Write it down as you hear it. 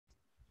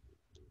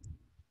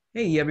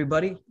Hey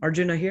everybody,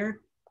 Arjuna here,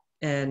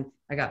 and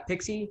I got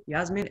Pixie,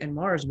 Yasmin, and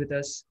Mars with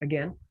us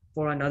again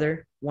for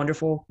another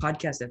wonderful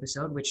podcast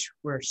episode, which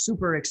we're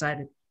super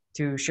excited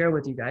to share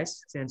with you guys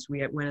since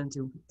we went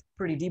into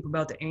pretty deep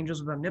about the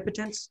angels of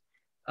omnipotence.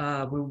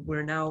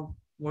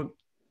 We're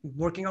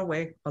working our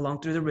way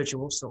along through the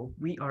ritual, so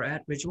we are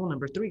at ritual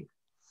number 3,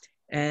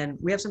 and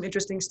we have some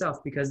interesting stuff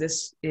because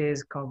this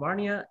is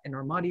Calvarnia and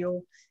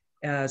Armadiel,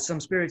 some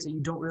spirits that you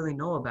don't really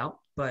know about,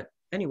 but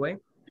anyway,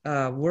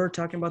 we're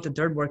talking about the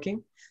third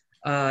working.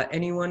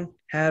 Anyone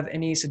have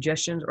any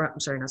suggestions, or I'm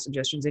sorry, not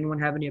suggestions, anyone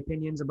have any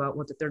opinions about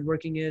what the third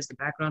working is, the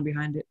background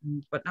behind it,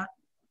 and whatnot?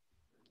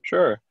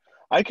 Sure.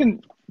 I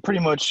can pretty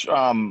much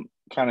kind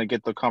of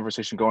get the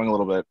conversation going a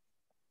little bit.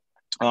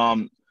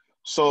 Um,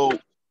 so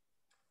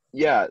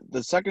yeah,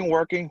 the second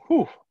working,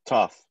 whew,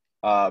 tough.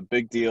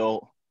 Big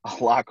deal,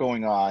 a lot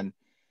going on.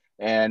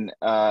 And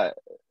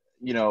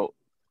you know,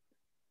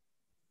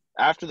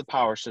 after the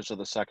power shift of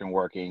the second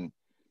working,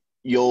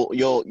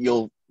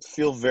 you'll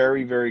feel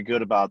very, very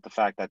good about the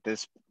fact that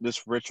this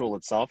ritual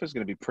itself is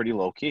going to be pretty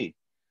low key.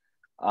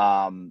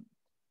 Um,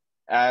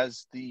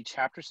 as the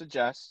chapter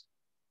suggests,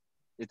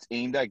 it's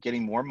aimed at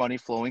getting more money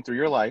flowing through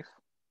your life.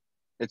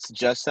 It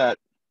suggests that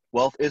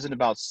wealth isn't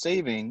about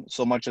saving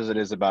so much as it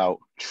is about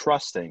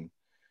trusting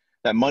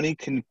that money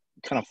can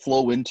kind of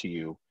flow into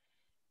you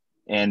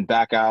and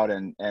back out,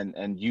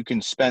 and you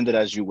can spend it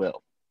as you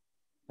will.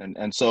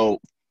 And so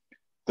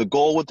the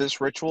goal with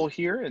this ritual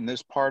here in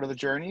this part of the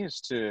journey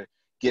is to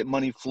get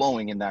money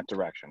flowing in that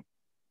direction.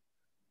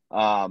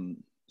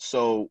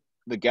 So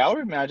the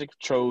Gallery of Magic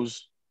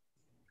chose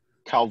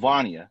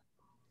Calvania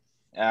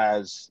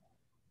as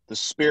the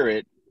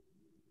spirit,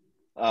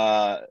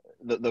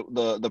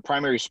 the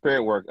primary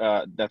spirit work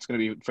that's going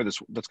to be for this,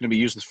 that's going to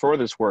be used for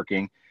this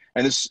working.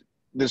 And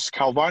this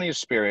Calvania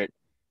spirit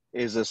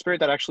is a spirit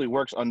that actually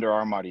works under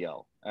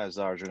Armadiel, as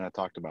Arjuna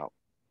talked about.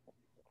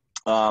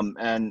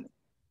 And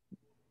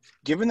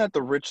given that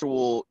the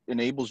ritual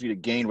enables you to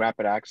gain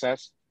rapid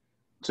access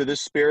to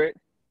this spirit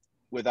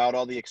without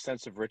all the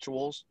extensive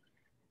rituals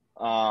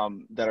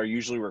that are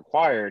usually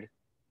required,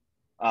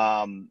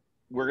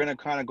 we're going to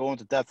kind of go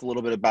into depth a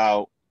little bit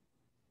about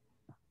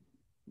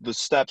the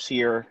steps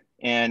here,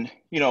 and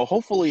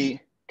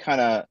hopefully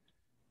kind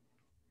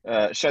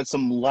of shed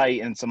some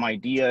light and some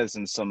ideas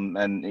and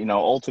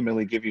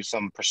ultimately give you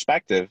some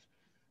perspective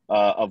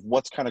of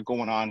what's kind of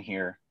going on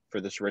here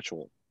for this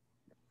ritual.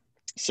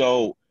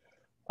 So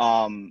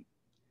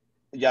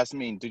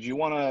Yasmin, did you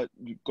want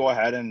to go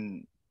ahead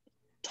and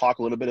talk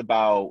a little bit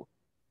about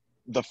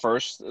the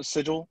first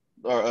sigil,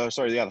 or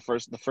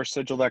the first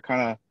sigil that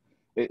kind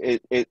of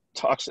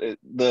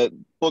the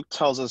book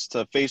tells us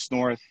to face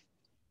north,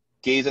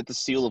 gaze at the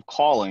seal of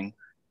calling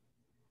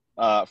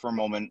for a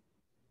moment,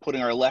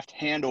 putting our left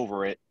hand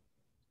over it,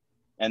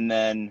 and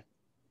then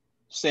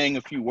saying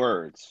a few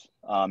words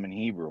in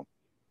Hebrew.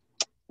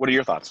 What are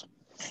your thoughts?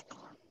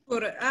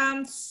 Good.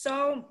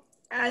 So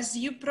as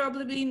you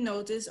probably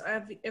notice,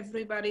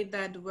 everybody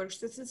that works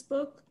with this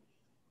book,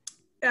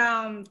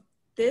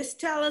 this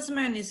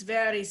talisman is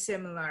very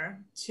similar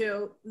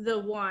to the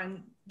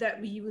one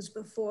that we used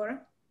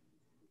before.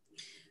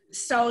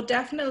 So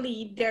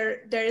definitely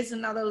there is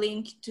another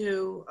link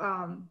to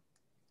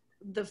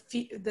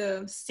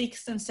the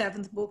sixth and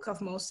seventh book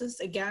of Moses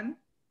again,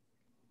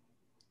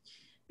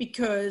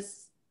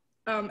 because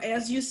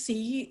as you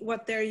see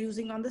what they're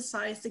using on the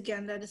sides,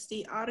 again, that is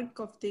the Ark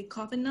of the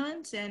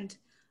Covenant. And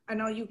I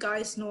know you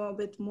guys know a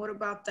bit more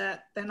about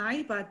that than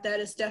I, but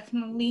that is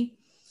definitely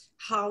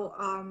how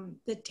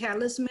the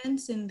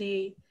talismans in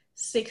the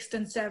sixth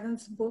and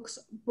seventh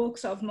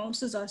books of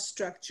Moses are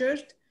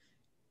structured.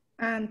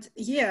 And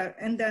yeah,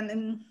 and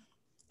then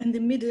in the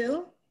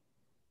middle,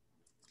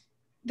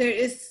 there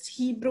is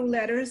Hebrew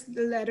letters,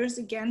 the letters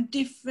again,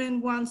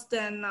 different ones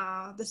than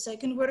the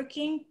second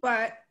working,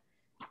 but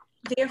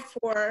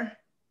therefore,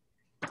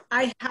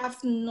 I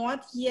have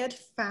not yet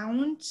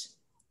found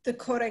the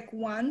correct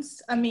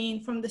ones. I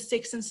mean, from the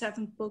sixth and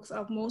seventh books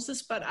of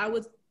Moses, but I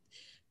would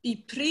be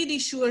pretty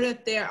sure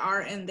that there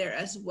are in there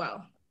as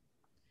well.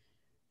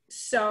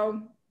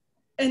 So,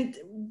 and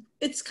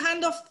it's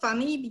kind of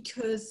funny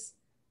because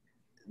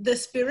the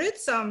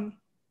spirits,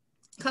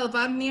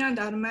 Calvarnia and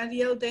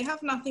Armadiel, they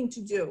have nothing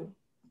to do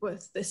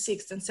with the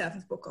sixth and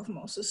seventh book of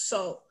Moses.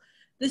 So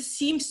this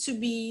seems to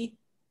be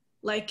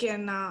like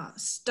an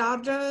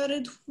starter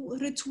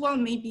ritual,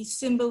 maybe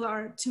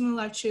similar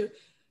to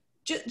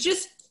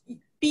just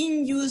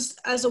being used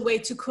as a way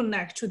to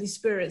connect to the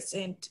spirits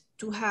and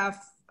to have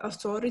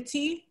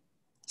authority,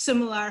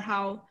 similar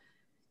how,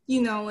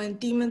 in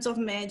Demons of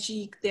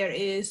Magic, there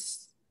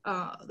is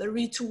the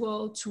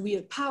ritual to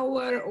wield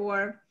power,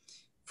 or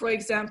for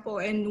example,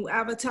 in New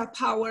Avatar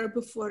Power,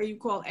 before you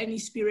call any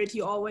spirit,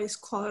 you always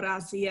call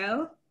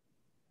Raziel.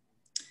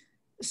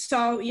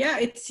 So yeah,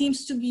 it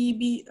seems to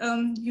be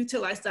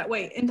utilized that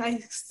way. And I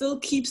still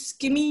keep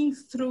skimming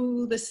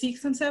through the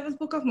sixth and seventh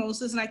book of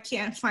Moses, and I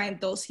can't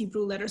find those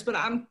Hebrew letters, but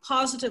I'm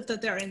positive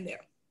that they're in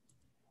there.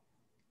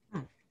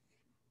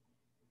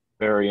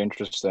 Very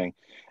interesting.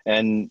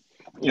 And,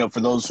 for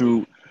those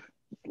who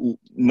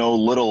know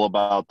little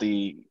about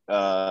the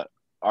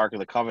Ark of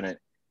the Covenant.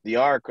 The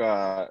Ark,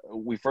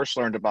 we first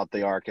learned about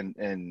the Ark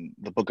in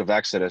the book of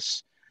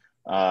Exodus,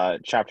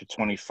 chapter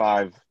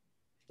 25.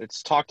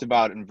 It's talked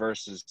about in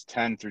verses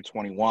 10 through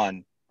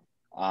 21,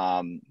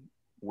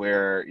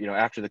 where,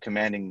 after the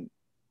commanding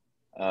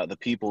the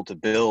people to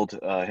build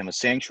him a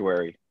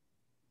sanctuary,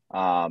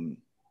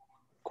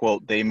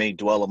 quote, they may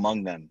dwell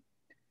among them,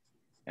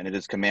 and it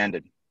is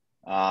commanded.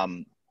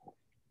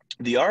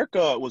 The Ark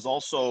was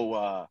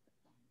also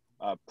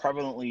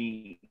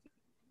prevalently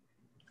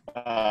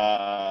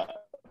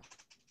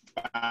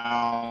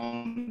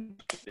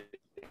found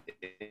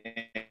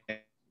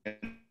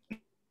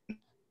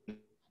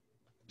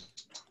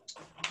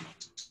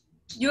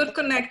Your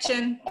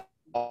connection.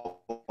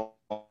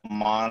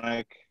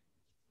 Monic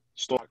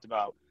talked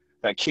about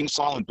that King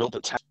Solomon built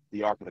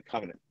the Ark of the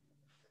Covenant.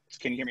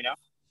 Can you hear me now?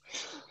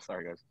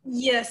 Sorry, guys.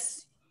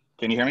 Yes.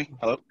 Can you hear me?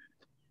 Hello?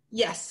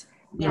 Yes.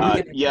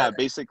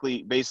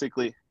 Basically,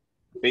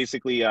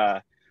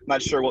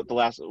 not sure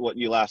what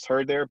you last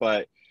heard there,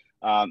 but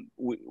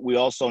we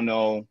also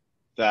know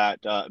that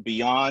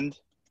beyond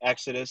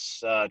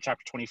Exodus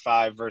chapter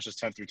 25 verses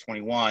 10 through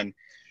 21,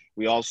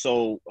 we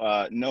also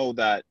know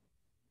that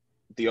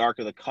the Ark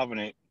of the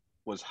Covenant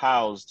was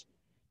housed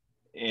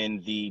in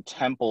the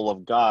temple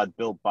of God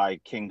built by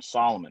King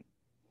Solomon.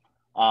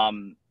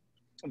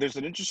 There's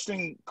an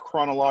interesting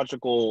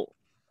chronological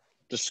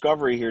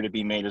discovery here to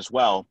be made as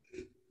well.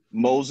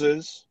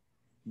 Moses,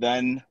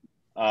 then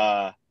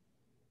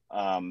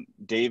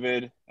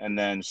David, and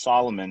then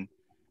Solomon.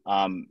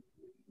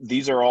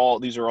 These are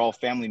all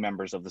family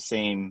members of the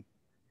same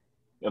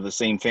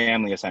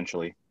family,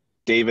 essentially.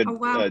 David, Oh,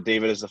 wow.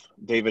 David is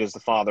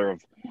the father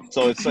of.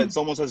 So it's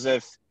almost as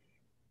if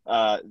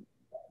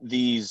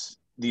these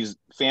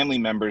family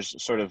members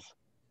sort of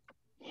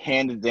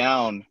handed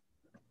down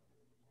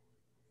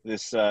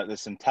this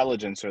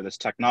intelligence or this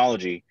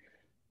technology,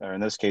 or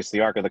in this case,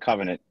 the Ark of the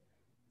Covenant,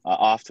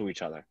 off to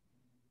each other.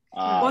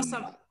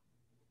 Awesome.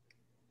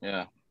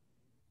 Yeah.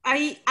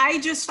 I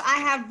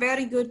have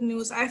very good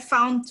news. I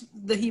found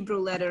the Hebrew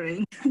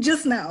lettering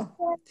just now.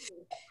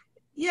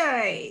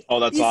 Yay. Oh,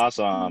 that's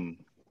awesome.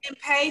 In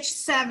page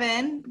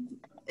 7,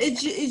 it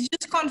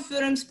just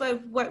confirms by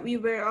what we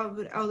were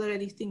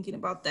already thinking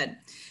about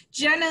that.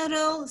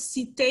 General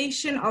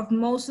citation of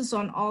Moses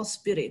on all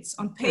spirits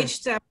on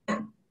page 7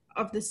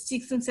 of the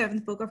 6th and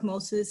 7th book of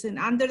Moses. And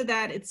under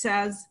that it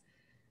says,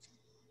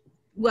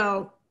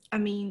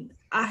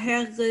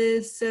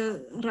 Aheres,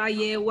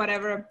 Raye,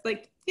 whatever,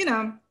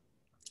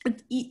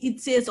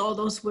 it says all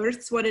those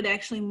words, what it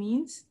actually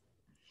means.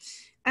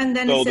 And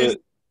then it says...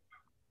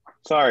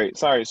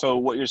 Sorry. So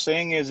what you're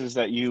saying is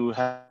that you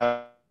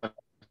have...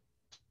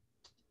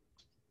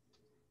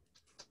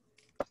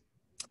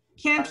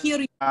 Can't hear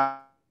you.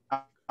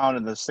 Found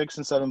in the 6th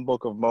and 7th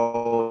book of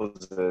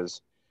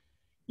Moses,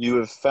 you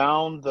have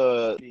found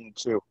the...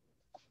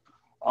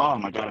 Oh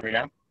my God, right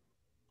now?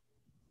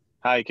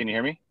 Hi, can you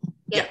hear me?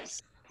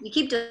 Yes. You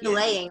keep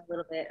delaying a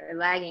little bit or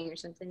lagging or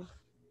something.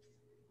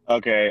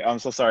 Okay, I'm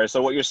so sorry.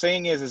 So what you're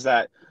saying is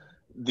that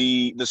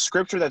the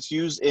scripture that's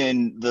used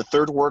in the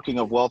third working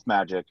of Wealth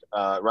Magick,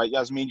 right,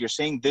 Yasmin? You're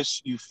saying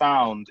this you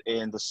found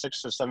in the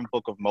 6th or 7th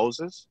book of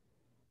Moses?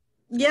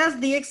 Yes,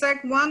 the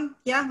exact one.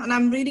 Yeah, and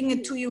I'm reading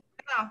it to you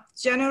now.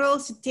 General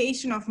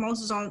citation of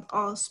Moses on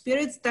all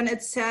spirits. Then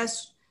it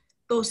says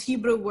those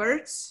Hebrew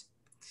words.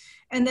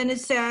 And then it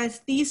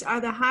says, these are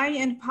the high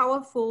and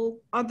powerful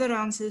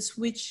utterances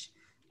which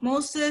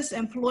Moses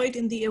employed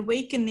in the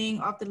awakening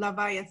of the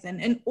Leviathan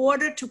in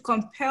order to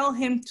compel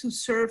him to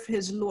serve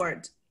his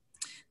Lord.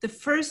 The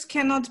first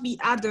cannot be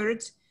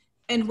uttered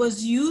and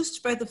was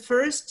used by the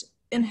first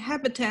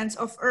inhabitants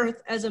of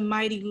earth as a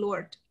mighty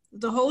Lord.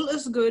 The whole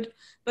is good,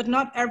 but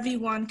not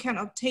everyone can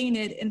obtain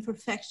it in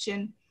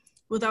perfection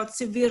without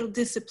severe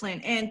discipline.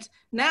 And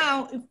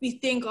now if we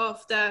think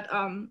of that,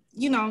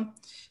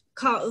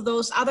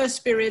 those other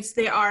spirits,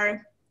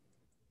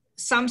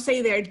 some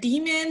say they're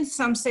demons,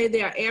 some say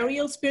they are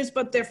aerial spirits,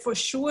 but they're for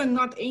sure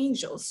not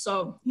angels.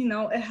 So,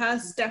 it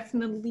has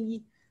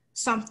definitely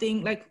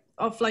something like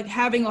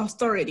having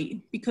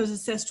authority, because it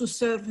says to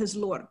serve his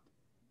Lord.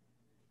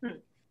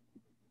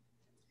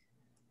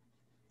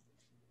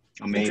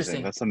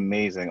 Amazing. That's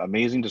amazing.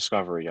 Amazing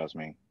discovery,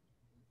 Yasmin.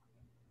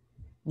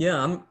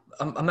 Yeah,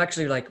 I'm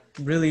actually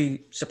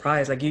really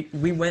surprised.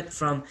 We went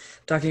from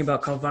talking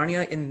about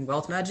Calvarnia in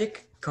Wealth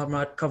Magick,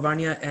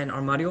 Calvarnia and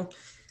Armadiel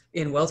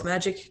in Wealth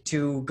Magick,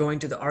 to going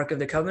to the Ark of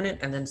the Covenant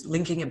and then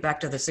linking it back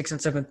to the 6th and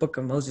 7th book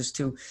of Moses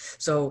too.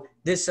 So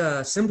this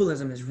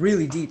symbolism is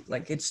really deep.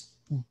 It's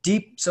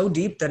deep, so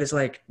deep that it's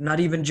not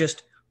even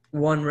just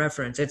one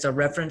reference. It's a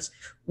reference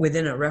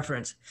within a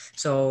reference.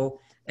 So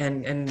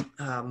and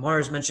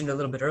Mars mentioned a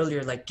little bit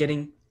earlier,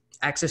 getting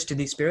access to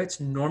these spirits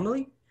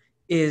normally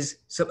is,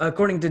 so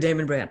according to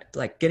Damon Brand,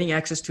 getting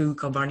access to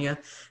Calvarnia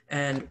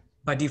and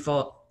by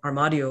default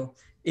Armadiel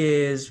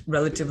is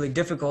relatively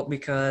difficult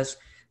because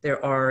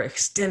there are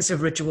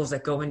extensive rituals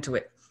that go into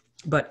it.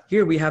 But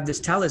here we have this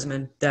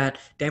talisman that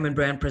Damon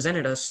Brand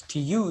presented us to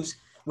use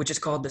which is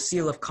called the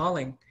Seal of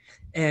Calling.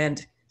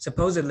 And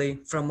supposedly,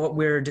 from what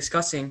we're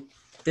discussing,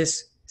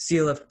 this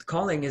Seal of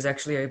Calling is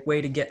actually a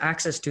way to get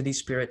access to these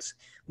spirits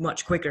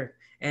much quicker.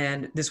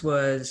 And this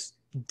was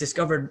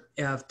discovered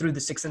through the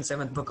 6th and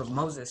 7th book of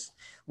Moses,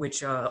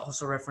 which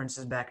also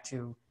references back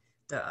to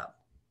the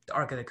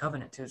Ark of the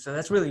Covenant too. So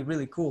that's really,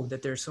 really cool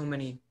that there's so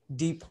many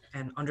deep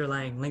and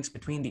underlying links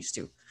between these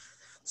two.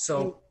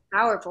 So and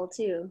powerful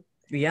too.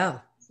 Yeah.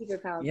 Super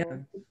powerful. Yeah.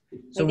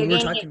 So like we were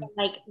talking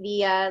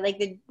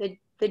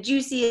the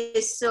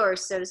juiciest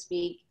source, so to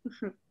speak.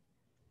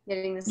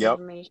 Getting this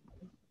information.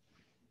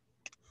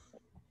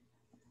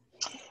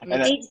 And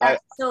it dates back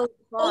so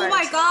far.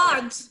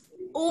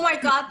 Oh my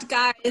God,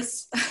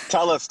 guys.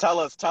 Tell us,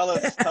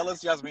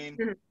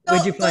 Yasmin.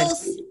 What'd you find?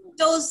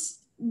 Those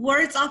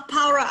words of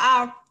power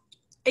are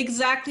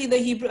exactly the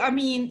Hebrew. I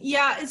mean,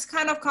 yeah, it's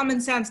kind of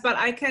common sense, but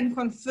I can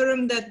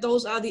confirm that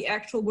those are the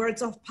actual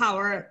words of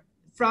power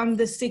from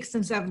the 6th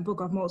and 7th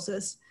book of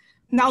Moses,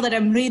 now that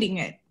I'm reading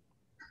it.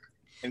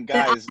 And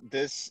guys,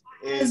 this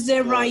is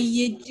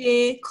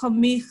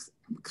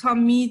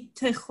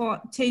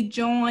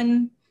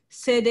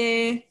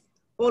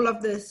all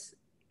of this.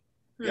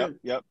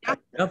 Yep.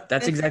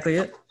 That's exactly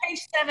it.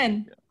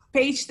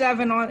 Page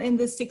 7 on in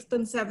the 6th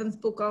and 7th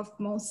book of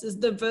Moses,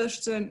 the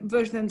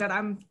version that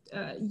I'm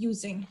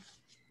using.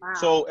 Wow.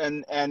 So,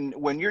 and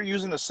when you're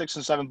using the 6th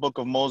and 7th book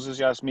of Moses,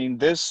 Yasmin,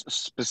 this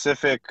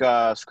specific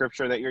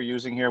scripture that you're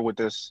using here with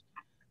this,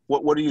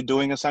 what are you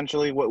doing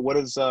essentially? What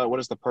is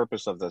the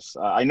purpose of this?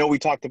 I know we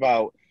talked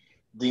about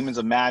demons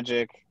of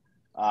magic,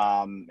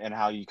 and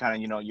how you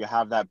kind of, you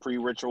have that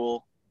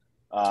pre-ritual.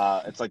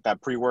 It's like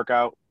that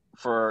pre-workout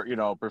for,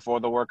 before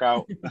the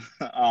workout.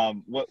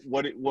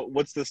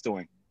 What's this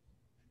doing?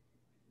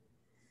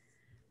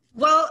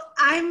 Well,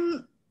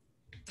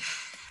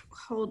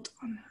 hold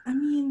on. I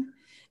mean,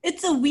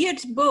 it's a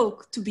weird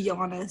book, to be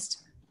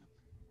honest.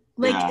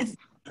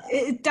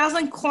 It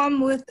doesn't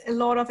come with a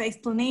lot of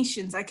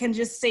explanations. I can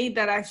just say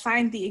that I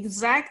find the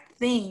exact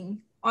thing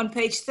on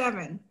page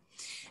 7.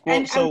 Well,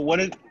 and so what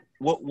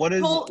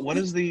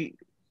is the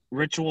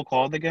ritual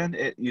called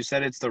again? You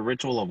said it's the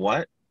ritual of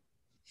what?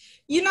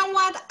 You know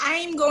what?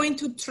 I'm going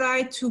to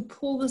try to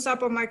pull this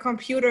up on my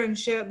computer and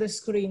share the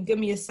screen. Give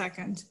me a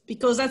second,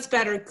 because that's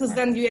better, because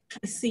then you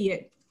actually see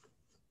it.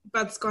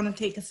 But it's going to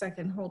take a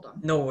second. Hold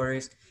on. No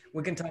worries.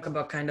 We can talk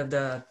about kind of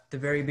the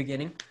very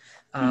beginning.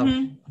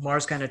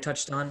 Mars kind of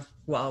touched on,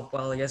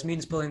 while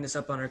Yasmin's pulling this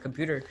up on her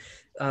computer,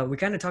 we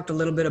kind of talked a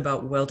little bit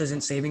about wealth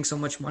isn't saving so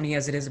much money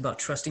as it is about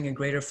trusting a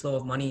greater flow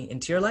of money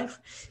into your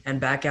life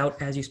and back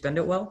out as you spend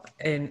it well.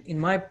 And in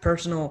my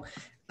personal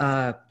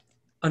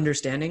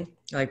understanding,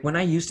 like when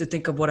I used to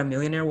think of what a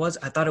millionaire was,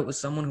 I thought it was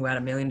someone who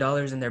had $1 million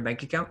in their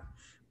bank account.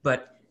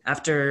 But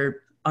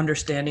after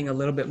understanding a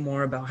little bit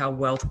more about how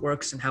wealth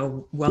works and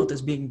how wealth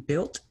is being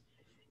built,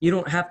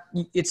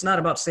 it's not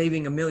about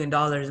saving $1 million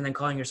and then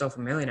calling yourself a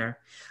millionaire.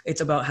 It's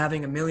about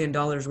having $1 million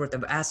worth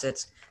of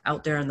assets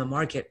out there in the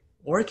market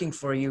working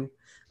for you.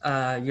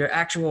 Your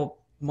actual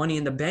money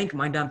in the bank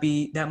might not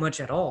be that much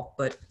at all,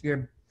 but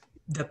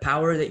the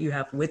power that you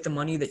have with the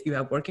money that you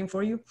have working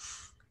for you,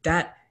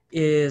 that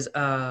is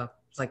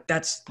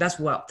that's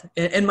wealth,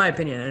 in my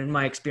opinion and in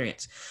my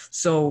experience.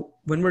 So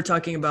when we're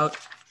talking about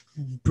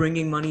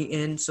bringing money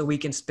in so we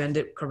can spend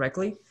it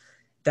correctly,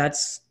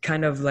 that's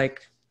kind of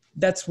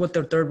that's what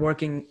the third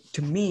working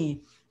to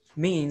me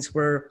means.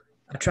 We're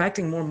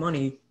attracting more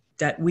money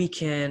that we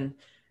can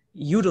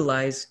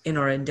utilize in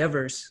our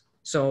endeavors.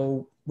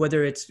 So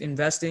whether it's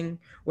investing,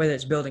 whether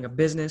it's building a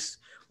business,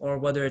 or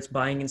whether it's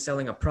buying and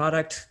selling a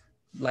product,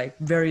 like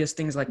various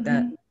things like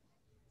that.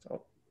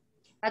 So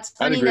that's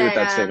funny. I'd agree with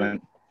that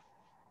statement.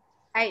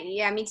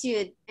 Me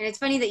too. And it's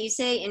funny that you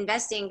say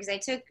investing, because I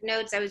took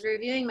notes. I was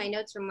reviewing my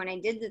notes from when I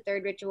did the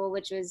third ritual,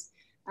 which was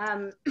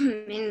in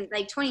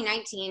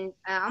 2019,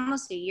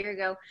 almost a year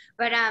ago.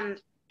 But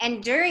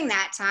and during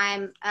that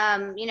time,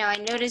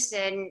 I noticed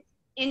an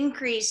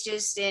increase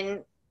just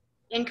in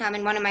income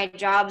in one of my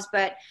jobs.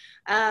 But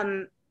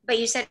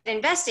you said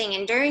investing,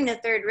 and during the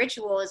third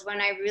ritual is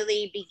when I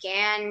really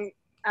began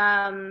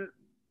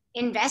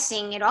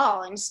investing at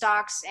all in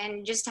stocks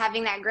and just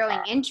having that growing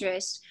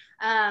interest.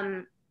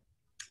 And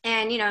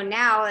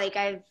now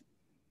I've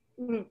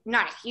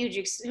not a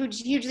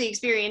hugely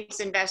experienced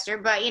investor,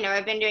 but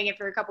I've been doing it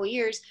for a couple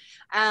years.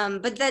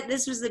 But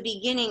this was the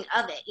beginning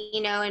of it,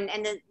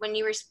 and when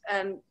you were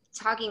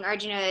talking,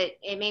 Arjuna,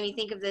 it made me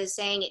think of the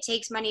saying, it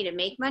takes money to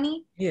make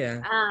money.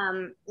 Yeah.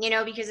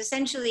 Because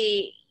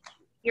essentially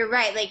you're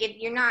right.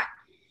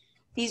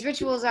 These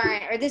rituals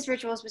aren't, or this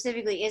ritual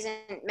specifically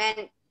isn't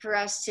meant for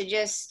us to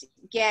just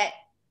get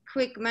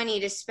quick money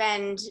to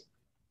spend,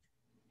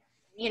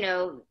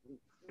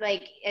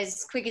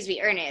 as quick as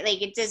we earn it.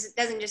 It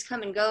doesn't just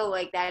come and go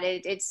like that.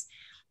 It's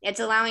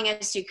allowing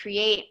us to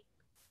create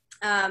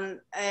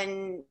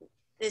and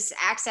this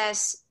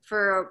access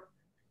for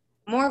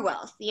more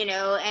wealth,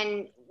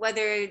 and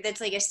whether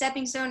that's like a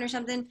stepping stone or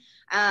something.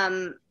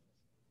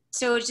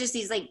 So it's just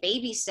these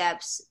baby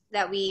steps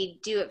that we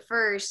do at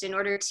first in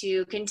order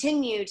to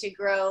continue to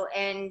grow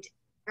and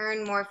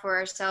earn more for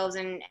ourselves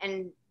and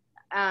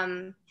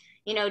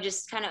you know,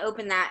 just kind of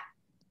open that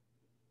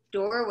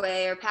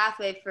doorway or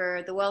pathway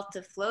for the wealth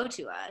to flow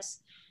to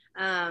us.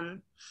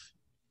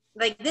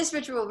 Like this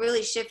ritual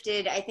really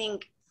shifted, I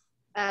think,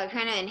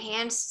 kind of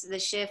enhanced the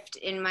shift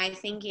in my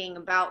thinking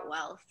about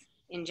wealth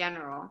in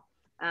general.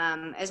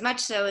 As much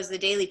so as the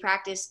daily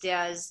practice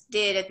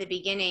did at the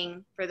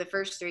beginning for the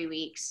first 3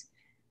 weeks,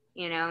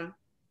 you know.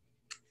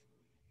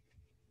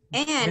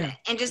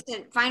 And just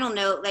a final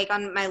note, like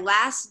on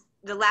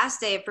the last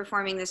day of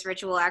performing this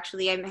ritual,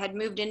 actually, I had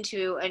moved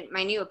into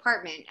my new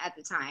apartment at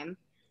the time.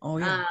 Oh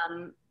yeah.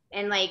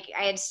 And like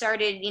I had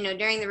started, you know,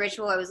 during the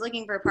ritual, I was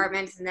looking for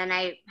apartments, and then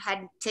I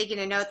had taken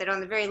a note that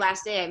on the very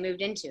last day I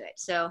moved into it.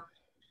 So,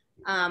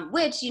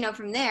 which, you know,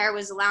 from there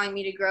was allowing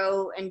me to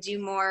grow and do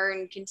more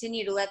and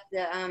continue to let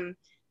the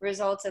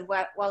results of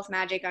Wealth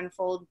Magick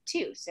unfold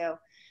too. So,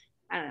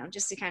 I don't know,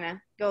 just to kind of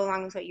go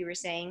along with what you were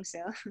saying. So,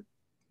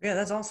 Yeah,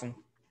 that's awesome.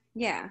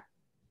 yeah.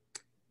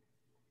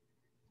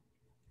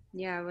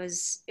 Yeah, it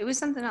was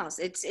something else.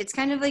 It's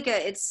kind of like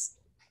it's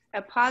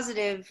a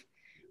positive,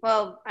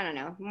 well, I don't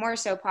know, more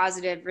so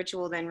positive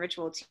ritual than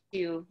ritual 2,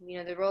 you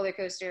know, the roller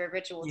coaster of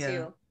ritual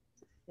 2.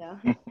 Yeah.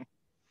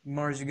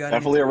 Mars, you got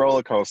Definitely any? a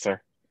roller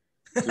coaster.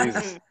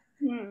 Jesus.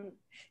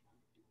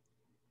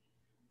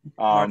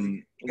 Mars,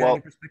 you got Well,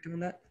 any perspective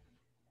on that?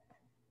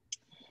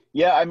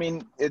 yeah, I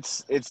mean,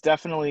 it's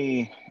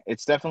definitely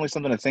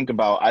something to think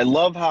about. I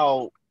love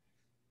how,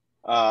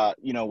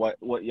 you know,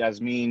 what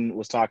Yasmin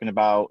was talking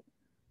about.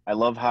 I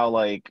love how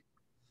like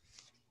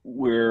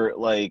we're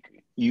like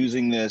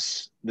using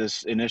this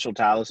initial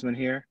talisman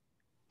here,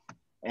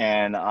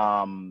 and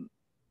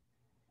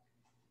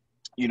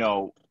you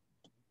know,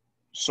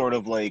 sort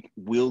of like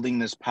wielding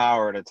this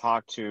power to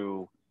talk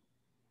to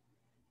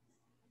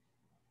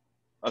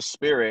a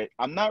spirit.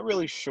 I'm not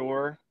really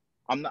sure.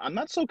 I'm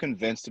not so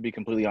convinced, to be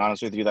completely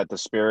honest with you, that the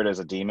spirit is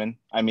a demon.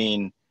 I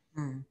mean,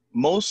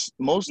 most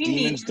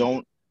demons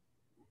don't.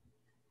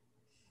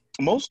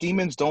 Most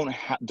demons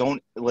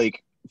don't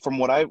like, from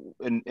what I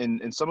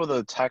in some of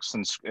the texts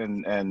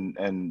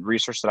and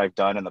research that I've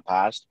done in the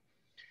past.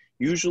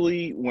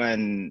 Usually,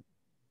 when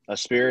a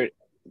spirit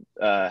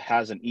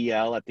has an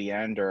EL at the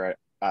end or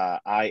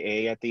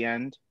IA at the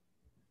end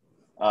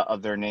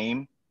of their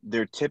name,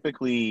 they're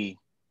typically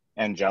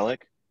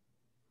angelic.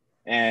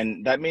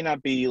 And that may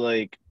not be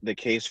like the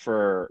case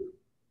for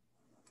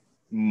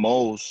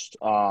most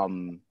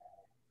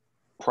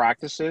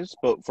practices,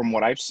 but from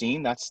what I've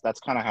seen, that's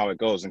kind of how it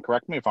goes. And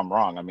correct me if I'm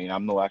wrong. I mean,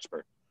 I'm no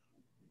expert.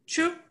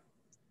 True.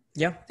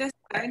 Yeah. That's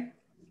fine.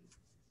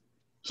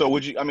 So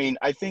would you, I mean,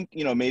 I think,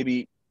 you know,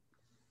 maybe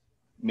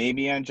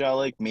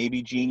angelic,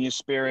 maybe genius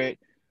spirit.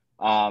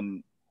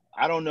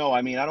 I don't know.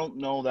 I mean, I don't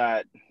know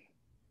that.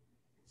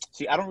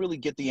 See, I don't really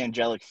get the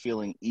angelic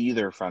feeling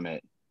either from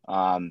it.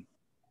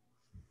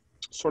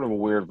 Sort of a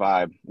weird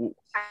vibe.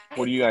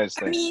 What do you guys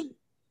think? I mean,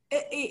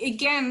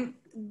 again,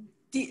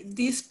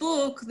 this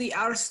book, the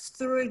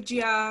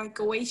Astrologia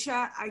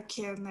Goetia, I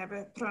can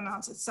never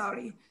pronounce it,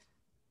 sorry.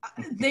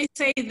 They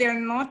say they're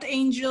not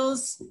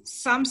angels.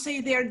 Some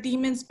say they're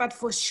demons, but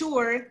for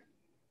sure,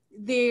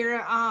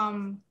 they're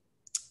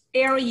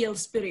aerial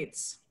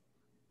spirits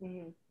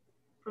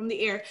from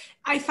the air.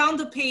 I found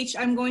the page.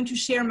 I'm going to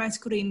share my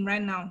screen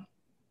right now.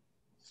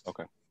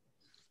 Okay.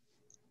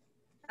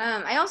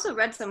 I also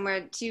read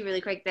somewhere too, really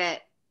quick,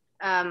 that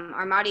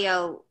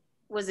Armadiel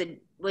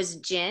was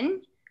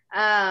Jinn,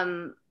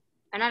 and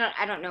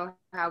I don't know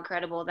how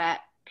credible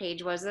that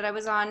page was that I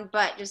was on,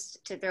 but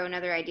just to throw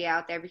another idea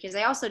out there, because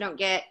I also don't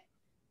get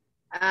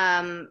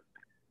an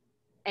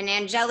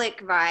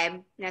angelic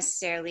vibe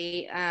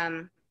necessarily,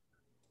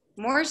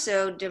 more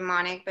so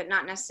demonic, but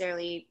not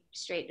necessarily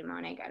straight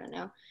demonic. I don't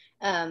know,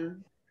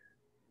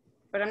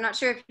 but I'm not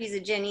sure if he's a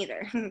Jinn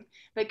either,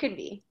 but could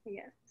be,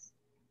 yeah.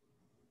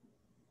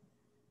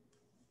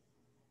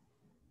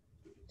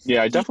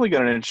 Yeah, I definitely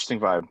get an interesting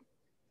vibe.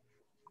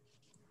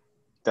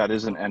 That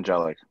isn't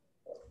angelic.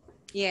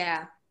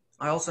 Yeah.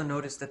 I also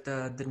noticed that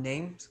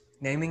the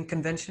naming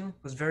convention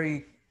was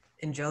very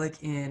angelic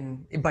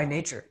by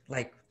nature,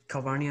 like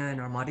Calvarnia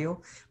and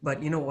Armadiel.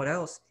 But you know what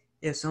else?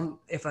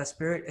 If a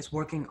spirit is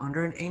working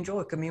under an angel,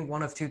 it could mean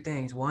one of two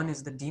things. One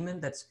is the demon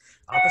that's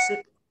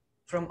opposite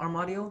from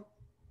Armadiel,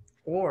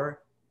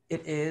 or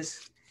it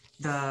is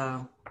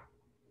the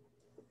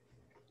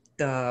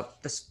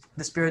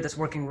spirit that's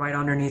working right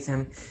underneath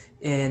him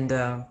in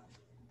the,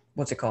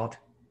 what's it called,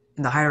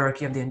 in the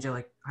hierarchy of the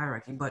angelic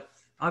hierarchy. But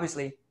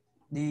obviously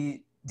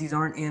these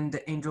aren't in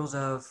the angels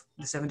of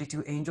the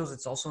 72 angels.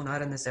 It's also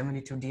not in the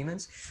 72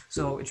 demons,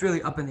 so it's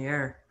really up in the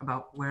air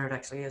about where it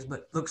actually is.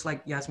 But looks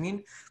like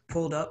Yasmin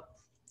pulled up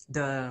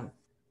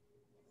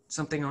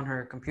something on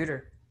her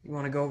computer. You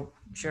want to go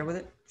share about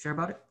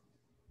it?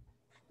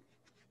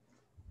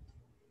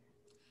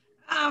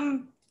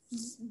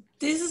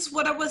 This is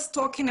what I was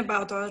talking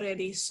about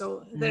already.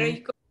 So there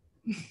you go.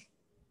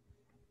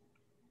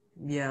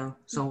 Yeah,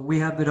 so we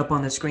have it up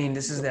on the screen.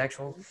 This is the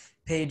actual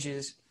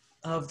pages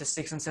of the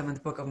 6th and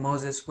 7th book of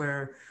Moses,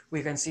 where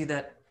we can see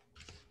that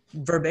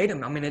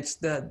verbatim. I mean, it's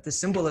the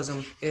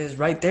symbolism is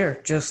right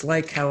there, just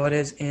like how it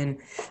is in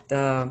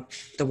the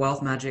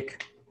Wealth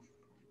Magic,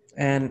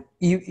 and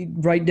you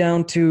right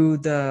down to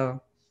the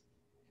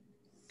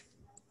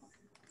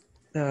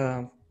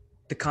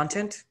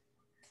content,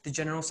 the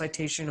general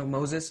citation of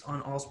Moses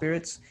on all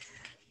spirits,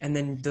 and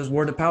then those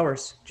word of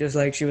powers, just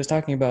like she was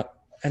talking about.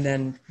 And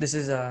then this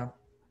is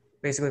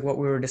basically what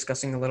we were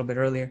discussing a little bit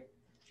earlier.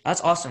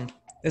 That's awesome.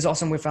 It's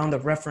awesome we found a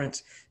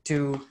reference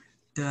to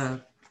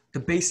the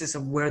basis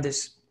of where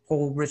this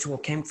whole ritual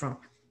came from.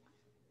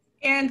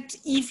 And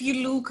if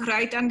you look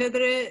right under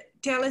the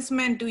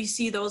talisman, do you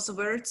see those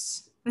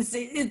words?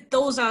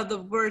 Those are the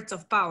words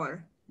of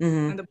power.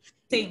 Mm-hmm. And the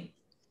thing.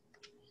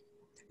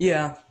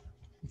 Yeah,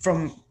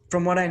 from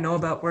what I know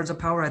about words of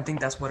power, I think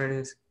that's what it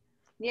is.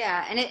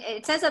 Yeah, and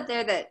it says up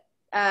there that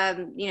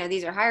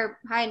these are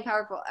high and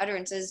powerful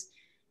utterances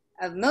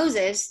of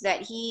Moses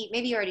that he,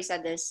 maybe you already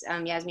said this,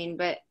 Yasmin,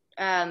 but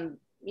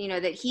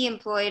that he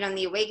employed on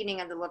the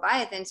awakening of the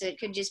Leviathan. So it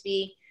could just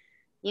be,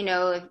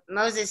 if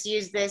Moses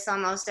used this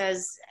almost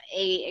as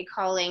a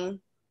calling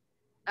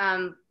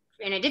in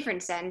a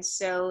different sense.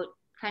 So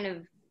kind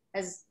of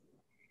has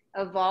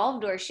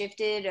evolved or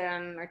shifted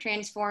or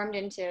transformed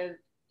into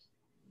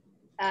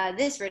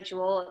this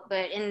ritual,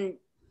 but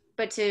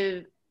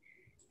to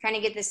kind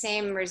of get the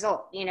same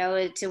result,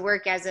 to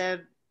work as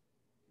a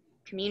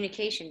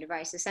communication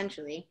device,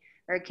 essentially,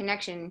 or a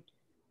connection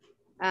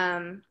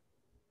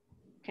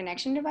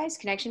device,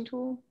 connection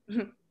tool.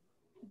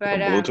 But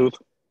Bluetooth.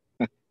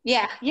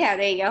 yeah,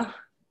 there you go.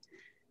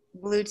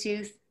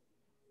 Bluetooth.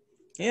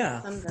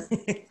 Yeah.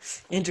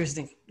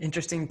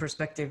 Interesting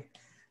perspective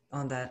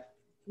on that.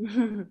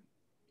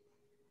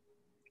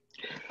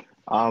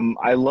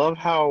 I love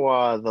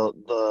how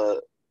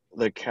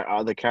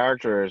the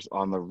characters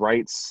on the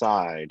right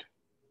side,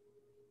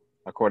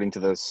 according to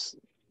this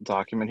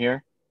document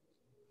here,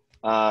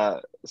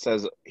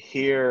 says,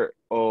 "Hear,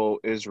 O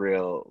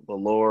Israel, the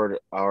Lord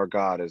our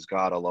God is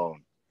God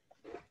alone,"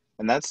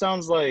 and that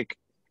sounds like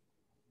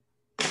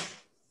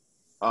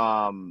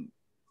that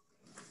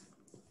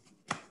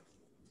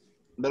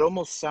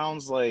almost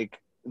sounds like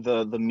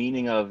the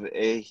meaning of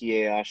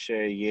Ehyeh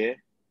Asher Yeh.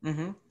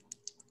 Mm-hmm.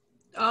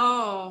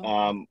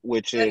 Oh,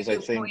 which is, I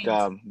think,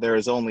 there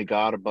is only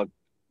God, but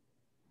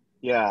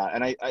yeah,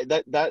 and I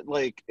that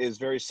like is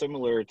very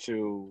similar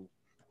to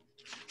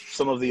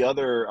some of the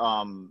other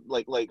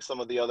like some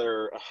of the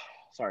other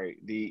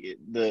the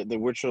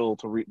ritual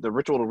the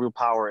ritual to rule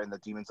power in the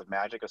Demons of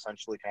Magic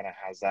essentially kind of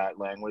has that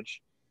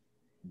language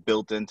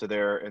built into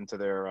into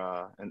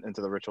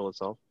the ritual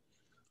itself.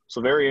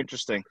 So very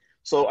interesting.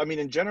 So I mean,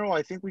 in general,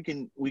 I think we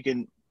can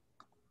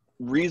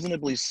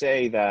reasonably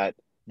say that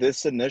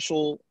this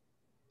initial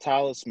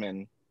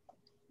talisman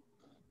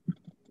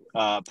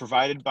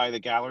provided by the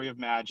Gallery of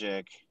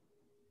Magic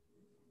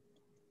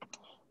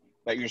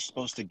that you're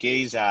supposed to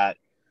gaze at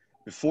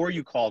before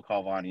you call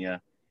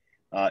Calvarnia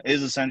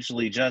is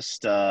essentially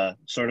just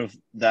sort of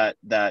that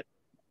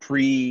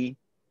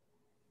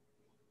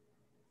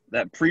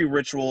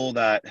pre-ritual,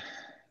 that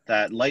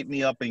light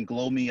me up and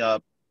glow me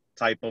up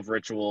type of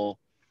ritual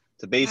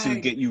to basically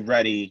get you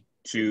ready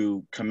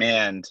to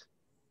command.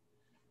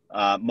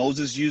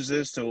 Moses used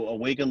this to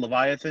awaken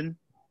Leviathan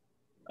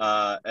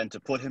and to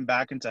put him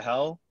back into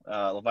hell.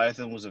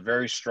 Leviathan was a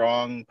very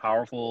strong,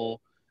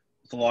 powerful,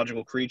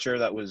 mythological creature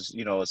that was,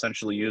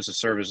 essentially used to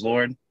serve his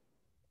Lord.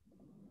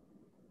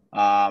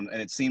 And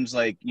it seems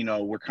like,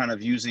 we're kind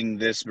of using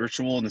this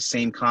ritual in the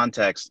same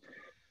context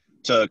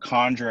to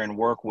conjure and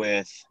work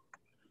with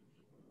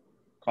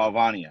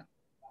Calvarnia.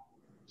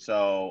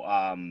 So,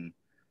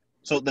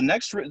 the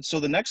next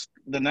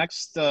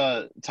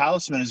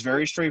talisman is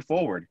very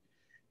straightforward.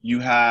 You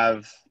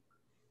have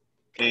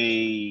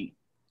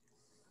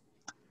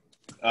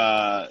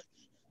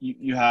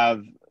you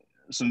have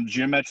some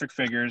geometric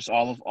figures,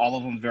 all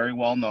of them very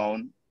well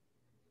known.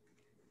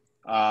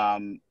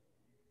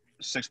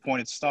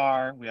 6-pointed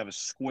star. We have a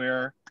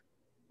square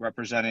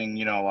representing,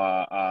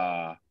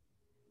 the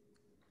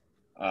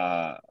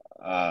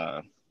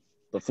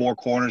 4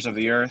 corners of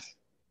the earth,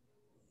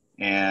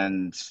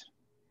 and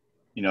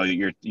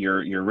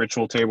your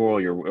ritual table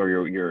or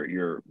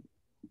your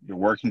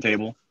working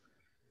table.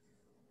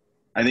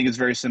 I think it's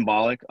very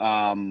symbolic.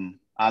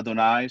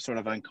 Adonai sort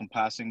of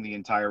encompassing the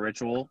entire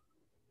ritual,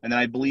 and then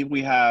I believe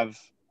we have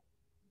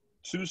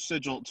two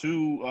sigils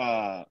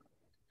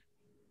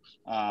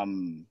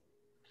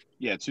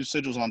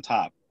on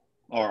top,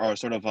 or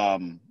sort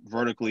of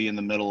vertically in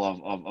the middle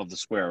of the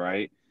square,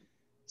 right?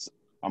 It's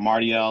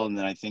Armadiel, and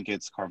then I think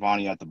it's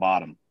Calvarnia at the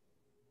bottom.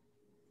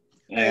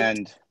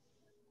 And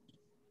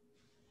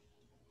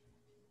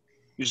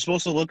you're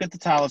supposed to look at the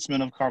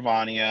talisman of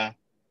Calvarnia,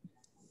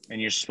 and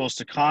you're supposed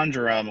to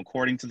conjure them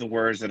according to the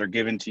words that are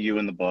given to you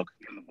in the book.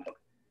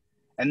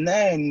 And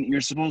then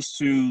you're supposed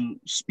to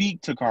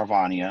speak to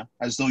Calvarnia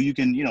as though you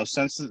can,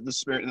 sense the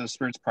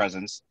spirit's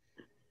presence.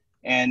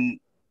 And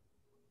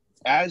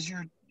as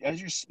you're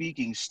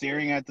speaking,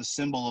 staring at the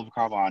symbol of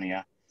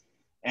Calvarnia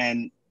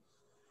and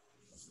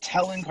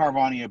telling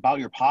Calvarnia about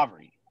your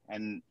poverty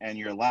and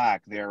your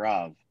lack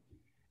thereof,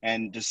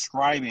 and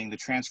describing the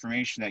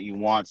transformation that you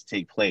want to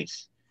take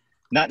place.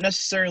 Not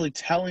necessarily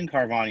telling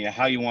Calvarnia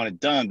how you want it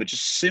done, but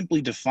just simply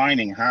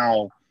defining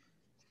how,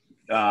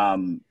 what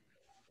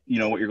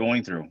you're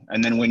going through.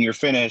 And then when you're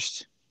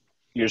finished,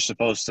 you're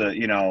supposed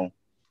to,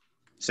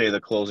 say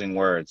the closing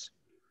words.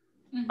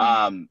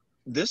 Mm-hmm.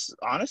 This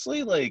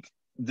honestly,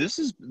 this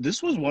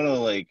was one of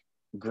the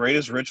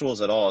greatest rituals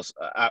at all,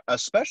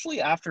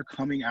 especially after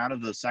coming out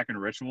of the second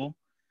ritual.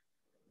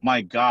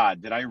 My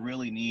God, did I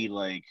really need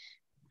a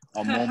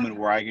moment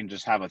where I can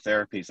just have a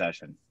therapy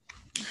session?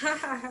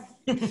 I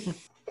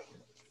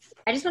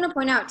just want to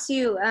point out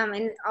too,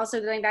 and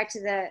also going back to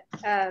the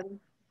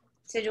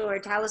sigil or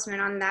talisman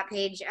on that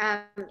page,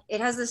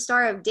 it has the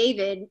Star of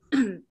David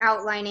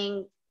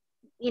outlining,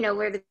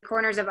 where the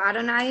corners of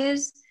Adonai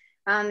is.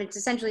 It's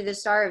essentially the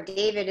Star of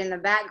David in the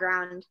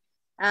background.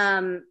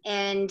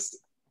 And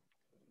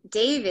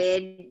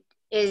David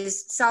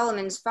is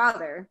Solomon's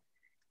father.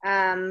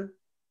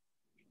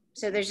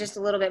 So there's just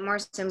a little bit more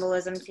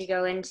symbolism to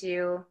go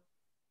into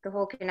the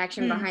whole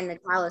connection behind the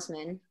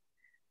talisman.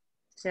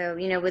 So,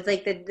 with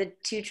the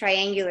two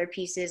triangular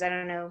pieces, I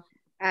don't know,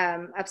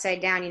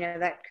 upside down,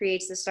 that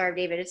creates the Star of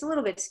David. It's a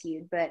little bit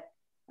skewed, but,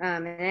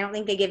 and I don't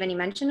think they give any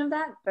mention of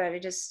that, but I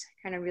just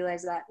kind of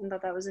realized that and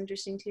thought that was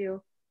interesting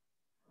too.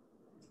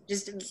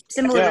 Just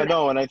symbolism. Yeah,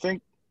 no, and I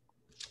think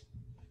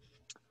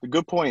a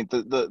good point.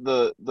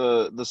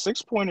 The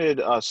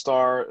six-pointed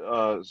star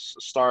of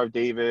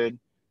David,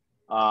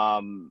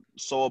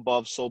 so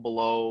above, so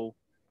below.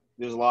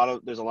 There's a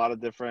lot of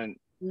different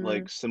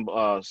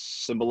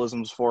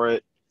symbolisms for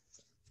it,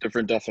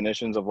 different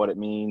definitions of what it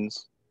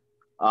means.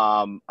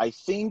 I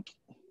think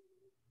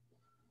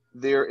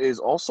there is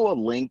also a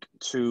link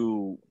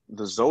to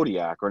the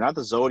zodiac, or not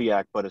the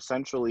zodiac, but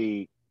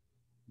essentially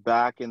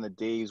back in the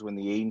days when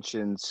the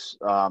ancients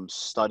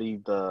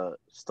studied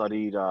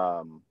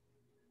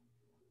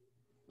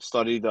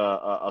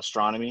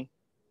astronomy.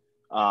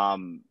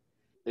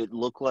 It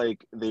looked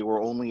like they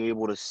were only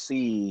able to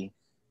see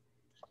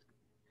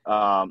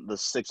the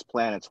 6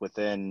 planets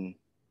within,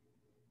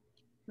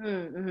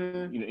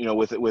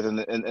 within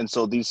and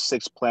so these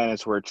 6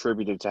 planets were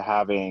attributed to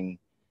having,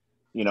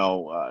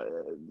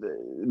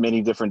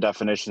 many different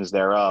definitions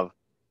thereof.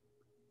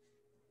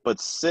 But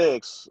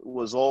 6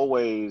 was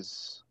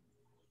always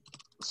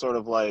sort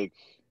of like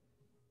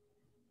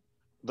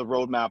the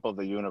roadmap of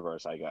the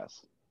universe, I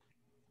guess.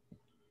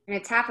 And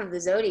it's half of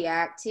the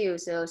zodiac too,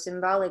 so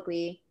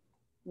symbolically,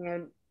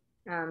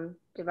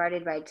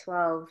 divided by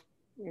 12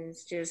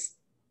 is just,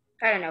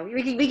 I don't know.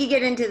 We could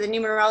get into the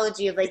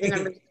numerology of the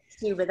numbers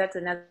too, but that's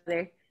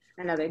another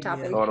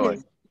topic. Yeah,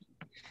 totally.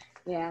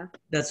 Yeah.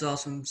 That's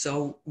awesome.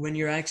 So when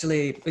you're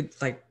actually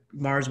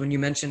Mars, when you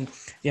mentioned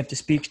you have to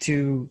speak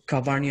to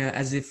Calvarnia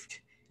as if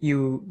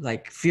you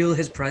feel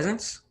his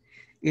presence,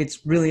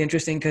 it's really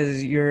interesting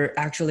because you're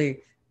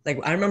actually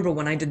I remember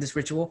when I did this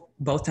ritual,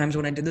 both times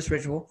when I did this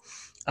ritual,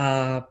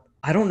 I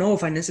don't know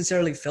if I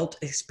necessarily felt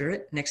a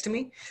spirit next to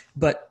me,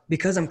 but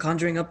because I'm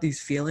conjuring up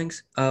these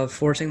feelings of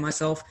forcing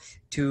myself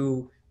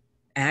to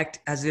act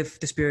as if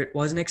the spirit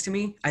was next to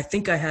me, I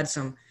think I had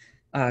some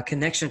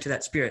connection to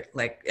that spirit.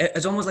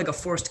 It's almost like a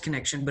forced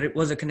connection, but it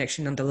was a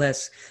connection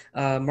nonetheless.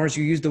 Mars,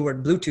 you used the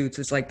word Bluetooth.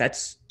 It's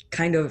that's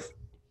kind of,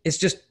 it's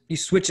just, you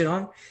switch it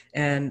on.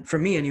 And for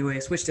me anyway, I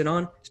switched it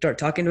on, start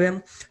talking to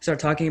him, start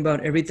talking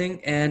about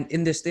everything. And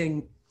in this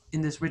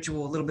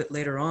ritual a little bit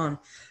later on,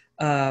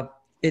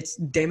 it's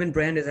Damon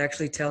Brand is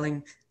actually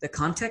telling the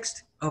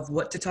context of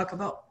what to talk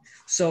about.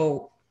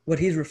 So what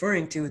he's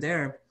referring to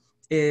there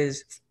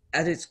is,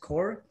 at its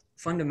core,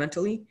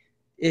 fundamentally,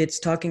 it's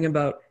talking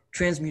about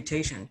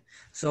transmutation.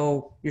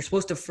 So you're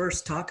supposed to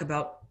first talk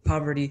about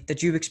poverty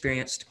that you've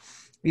experienced.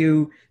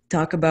 You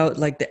talk about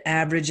the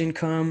average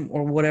income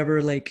or whatever,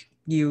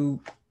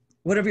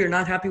 whatever you're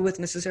not happy with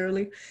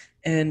necessarily.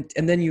 And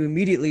then you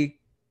immediately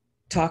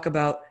talk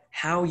about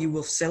how you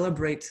will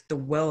celebrate the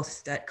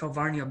wealth that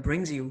Calvarnia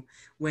brings you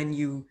when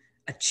you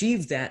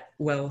achieve that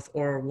wealth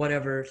or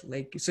whatever.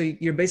 So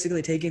you're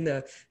basically taking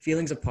the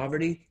feelings of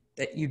poverty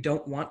that you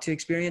don't want to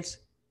experience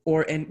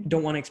and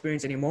don't want to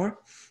experience anymore.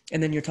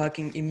 And then you're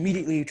talking,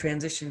 immediately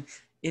transition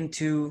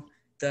into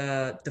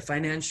the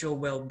financial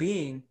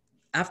well-being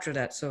after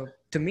that. So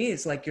to me,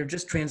 it's you're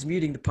just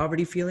transmuting the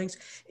poverty feelings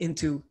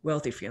into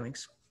wealthy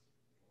feelings.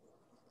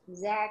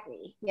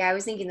 Exactly. Yeah, I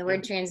was thinking the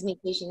word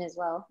transmutation as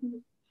well.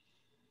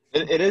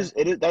 It is.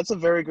 That's a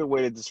very good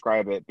way to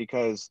describe it,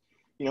 because,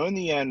 in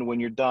the end, when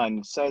you're done,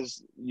 it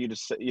says you to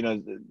say,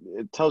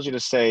 it tells you to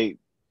say,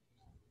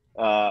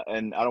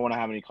 and I don't want to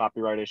have any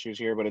copyright issues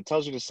here, but it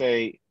tells you to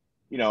say,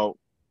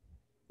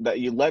 that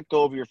you let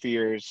go of your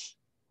fears,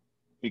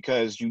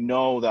 because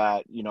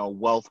that,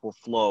 wealth will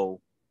flow,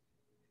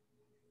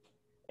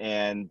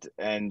 and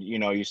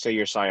you say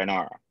your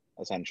sayonara,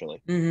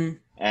 essentially. Mm-hmm.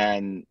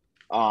 And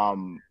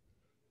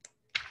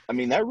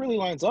that really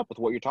lines up with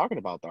what you're talking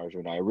about,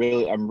 Arjun.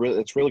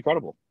 It's really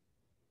credible.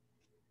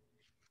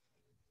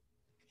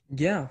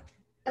 Yeah.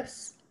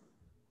 Yes.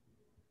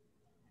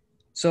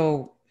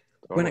 So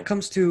when it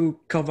comes to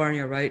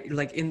Calvarnia, right?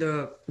 Like in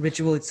the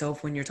ritual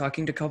itself, when you're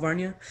talking to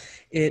Calvarnia,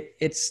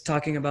 it's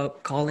talking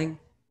about calling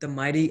the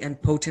mighty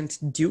and potent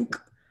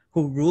Duke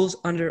who rules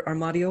under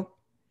Armadiel,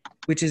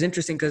 which is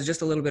interesting because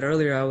just a little bit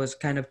earlier, I was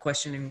kind of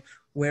questioning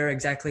where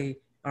exactly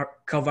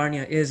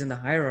Calvarnia is in the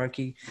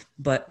hierarchy,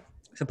 but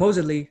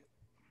supposedly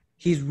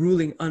he's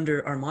ruling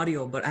under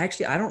Armadiel. But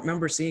actually, I don't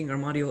remember seeing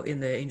Armadiel in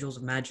the Angels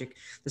of Magic,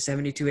 the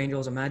 72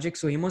 Angels of Magic.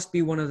 So he must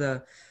be one of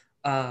the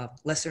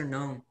lesser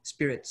known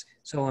spirits.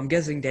 So I'm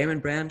guessing Damon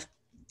Brand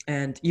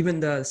and even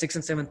the 6th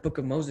and 7th book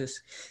of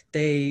Moses,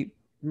 they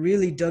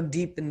really dug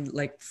deep and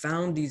like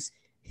found these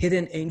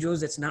hidden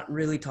angels that's not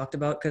really talked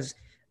about. Because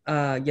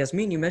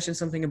Yasmin, you mentioned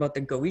something about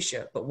the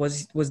Goetia, but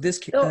was this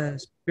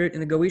spirit in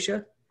the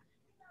Goetia?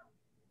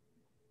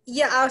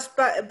 Yeah,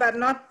 but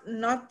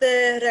not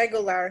the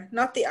regular,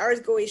 not the Ars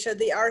Goetia,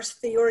 the Ars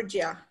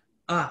Theurgia.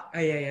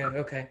 Yeah,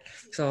 okay.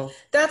 So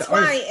that's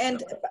why,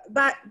 and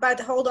but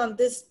hold on,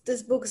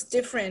 this book is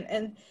different,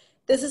 and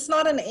this is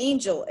not an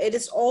angel. It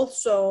is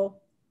also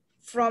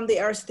from the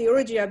Ars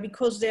Theurgia,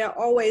 because they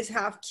always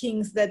have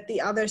kings that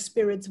the other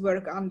spirits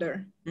work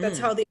under. That's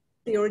how the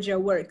Theurgia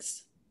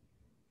works.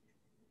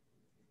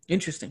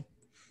 Interesting.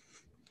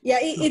 Yeah,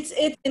 it's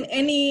in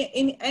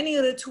any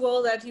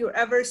ritual that you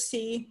ever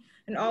see,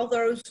 and all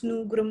those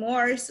new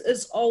grimoires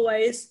is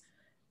always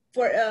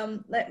for,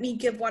 let me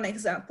give one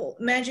example.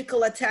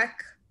 Magical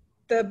attack,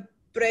 the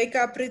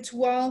breakup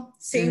ritual,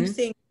 same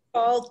thing,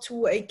 call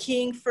to a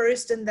king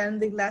first and then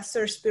the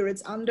lesser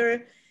spirits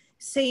under.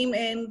 Same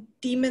in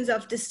Demons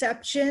of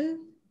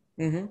Deception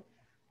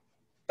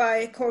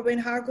by Corbin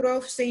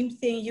Hargrove, same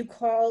thing, you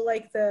call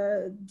like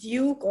the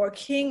Duke or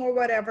King or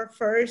whatever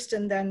first,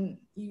 and then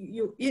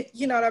you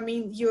know what I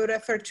mean, you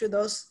refer to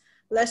those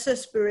lesser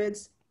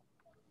spirits.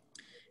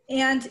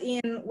 And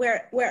in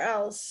where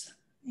else?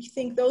 I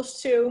think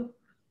those two.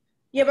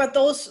 Yeah, but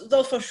those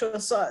for sure.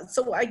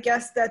 So I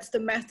guess that's the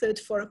method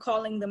for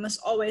calling them, is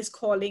always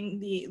calling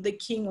the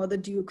king or the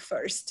duke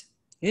first.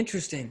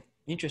 Interesting.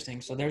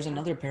 So there's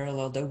another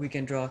parallel that we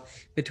can draw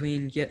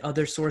between yet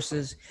other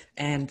sources,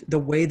 and the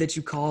way that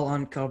you call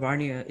on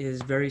Calvarnia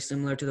is very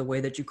similar to the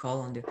way that you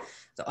call on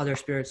the other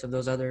spirits of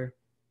those other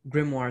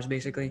grimoires,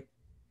 basically.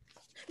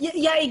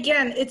 Yeah,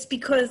 again, it's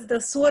because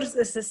the source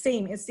is the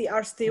same. It's the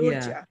Ars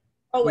Theurgia.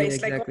 Always,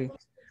 exactly.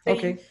 Like,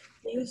 okay.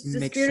 They use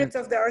the spirits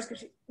of the Ars.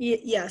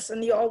 Yes,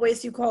 and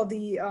you call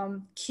the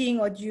king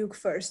or duke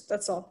first.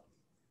 That's all.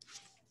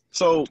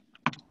 So,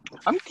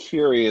 I'm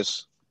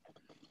curious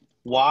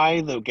why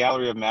the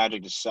Gallery of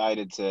Magic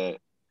decided to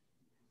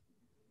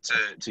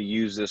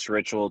use this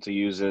ritual, to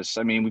use this.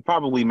 I mean, we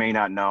probably may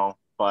not know,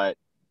 but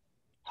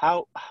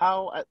how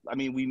I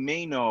mean, we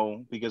may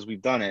know because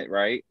we've done it,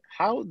 right?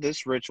 How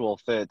this ritual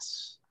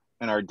fits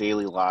in our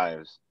daily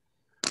lives.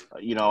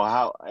 You know,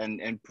 how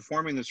and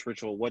performing this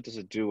ritual, what does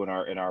it do in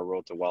our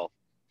road to wealth?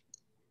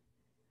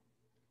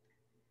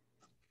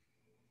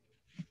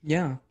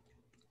 Yeah.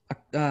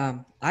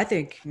 I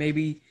think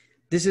maybe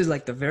this is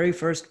like the very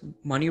first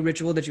money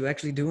ritual that you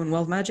actually do in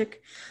Wealth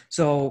Magic.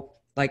 So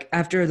like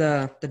after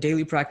the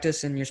daily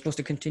practice, and you're supposed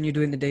to continue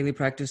doing the daily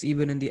practice,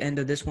 even in the end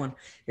of this one,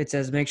 it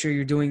says, make sure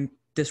you're doing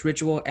this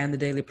ritual and the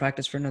daily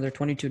practice for another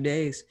 22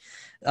 days.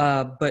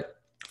 But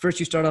first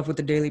you start off with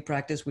the daily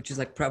practice, which is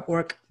like prep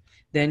work.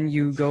 Then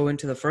you go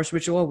into the first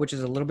ritual, which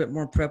is a little bit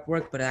more prep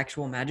work, but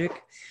actual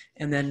magic.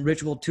 And then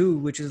ritual 2,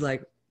 which is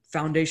like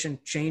foundation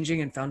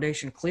changing and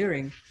foundation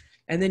clearing.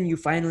 And then you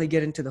finally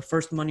get into the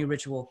first money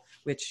ritual,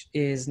 which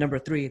is number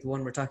 3, the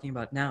one we're talking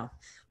about now.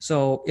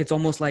 So it's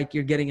almost like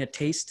you're getting a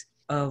taste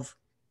of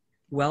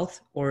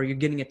wealth, or you're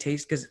getting a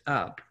taste, because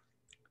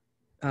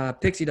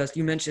Pixie Dust,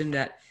 you mentioned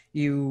that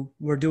you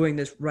were doing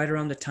this right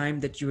around the time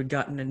that you had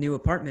gotten a new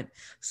apartment.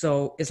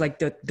 So it's like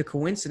the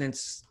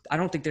coincidence. I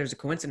don't think there's a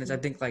coincidence. I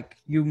think like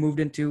you moved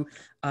into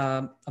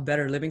a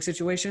better living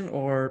situation,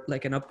 or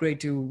like an upgrade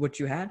to what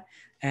you had.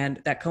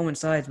 And that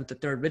coincides with the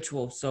third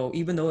ritual. So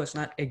even though it's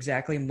not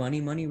exactly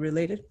money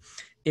related,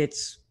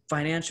 it's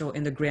financial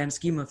in the grand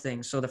scheme of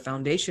things. So the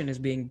foundation is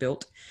being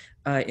built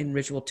in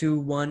ritual 2,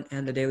 1,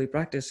 and the daily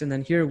practice. And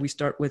then here we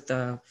start with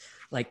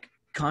like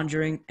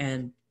conjuring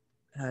and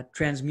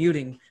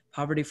transmuting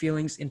poverty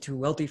feelings into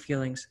wealthy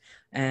feelings,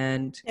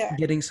 and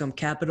getting some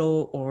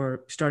capital,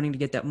 or starting to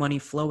get that money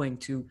flowing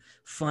to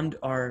fund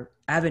our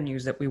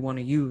avenues that we want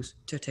to use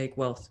to take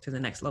wealth to the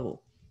next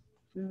level.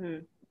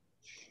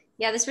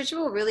 Yeah, this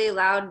ritual really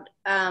allowed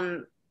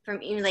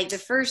from even like the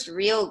first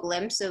real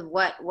glimpse of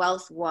what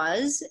wealth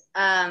was,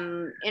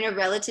 in a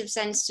relative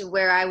sense to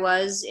where I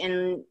was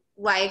in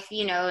life,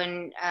 you know,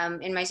 and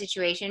in my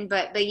situation.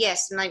 But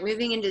yes, like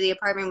moving into the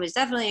apartment was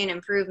definitely an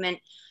improvement.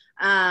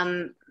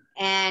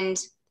 And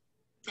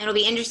it'll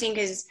be interesting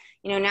because,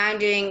 you know, now I'm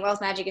doing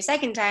Wealth Magic a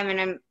second time,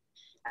 and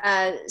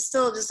I'm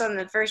still just on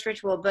the first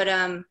ritual, but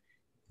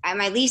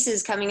my lease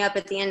is coming up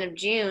at the end of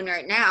June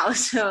right now.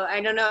 So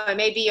I don't know, I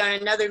may be on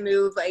another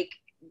move like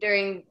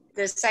during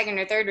the second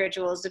or third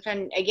rituals,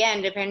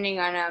 depending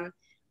on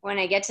when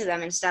I get to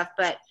them and stuff.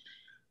 But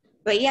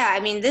yeah, I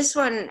mean, this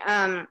one,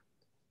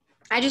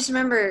 I just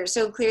remember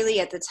so clearly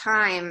at the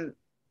time,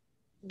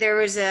 there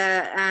was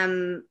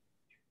I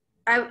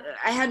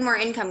had more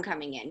income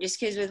coming in just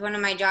because with one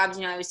of my jobs,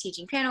 I was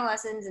teaching piano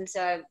lessons. And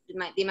so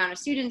the amount of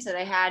students that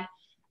I had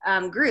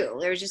grew.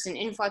 There was just an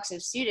influx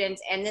of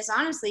students. And this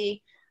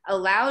honestly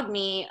allowed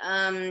me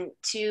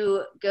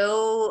to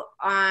go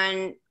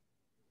on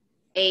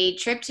a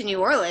trip to New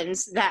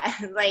Orleans that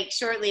like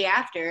shortly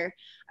after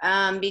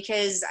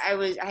because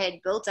I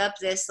had built up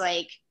this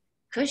like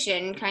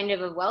cushion kind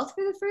of wealth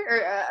for the first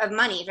or of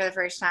money for the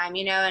first time,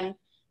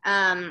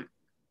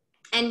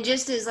 and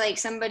just as like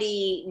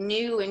somebody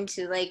new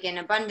into like an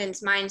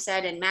abundance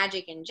mindset and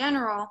magic in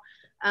general,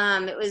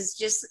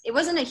 it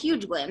wasn't a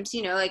huge glimpse,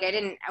 like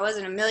I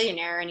wasn't a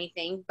millionaire or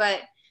anything,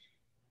 but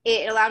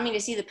it allowed me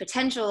to see the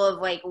potential of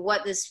like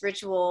what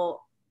Ritual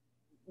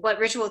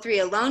 3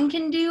 alone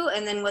can do,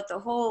 and then what the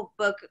whole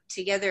book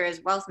together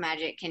as Wealth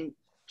Magick can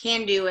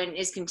do and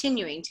is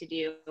continuing to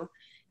do,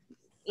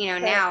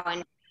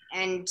 now.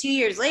 And 2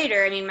 years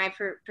later, I mean, my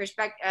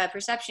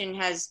perception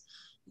has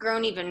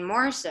grown even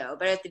more so.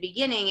 But at the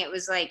beginning, it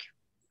was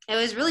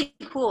really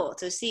cool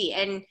to see.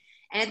 And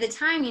at the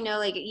time,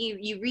 like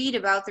you read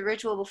about the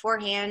ritual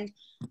beforehand,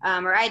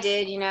 or I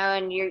did,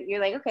 and you're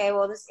like, okay,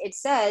 well, it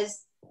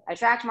says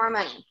attract more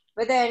money.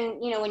 But then,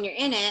 when you're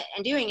in it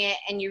and doing it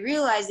and you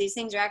realize these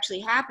things are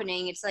actually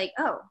happening, it's like,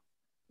 oh,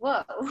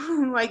 whoa,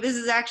 like this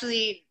is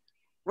actually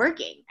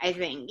working, I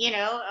think,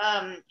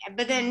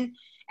 but then,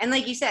 and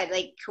like you said,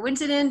 like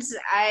coincidence,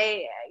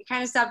 I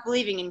kind of stopped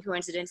believing in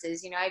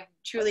coincidences. I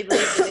truly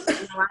believe in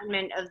the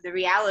alignment of the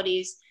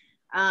realities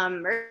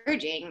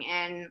merging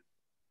and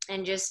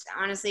just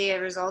honestly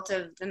a result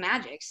of the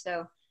magic.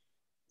 So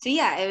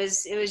yeah, it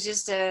was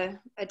just a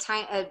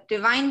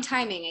divine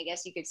timing, I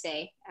guess you could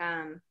say.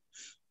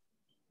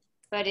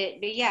 But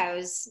yeah, it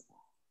was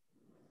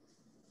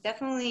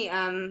definitely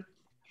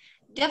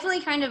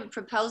kind of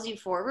propels you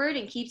forward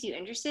and keeps you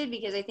interested,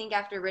 because I think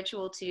after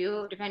Ritual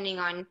 2, depending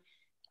on,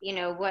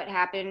 what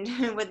happened,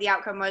 what the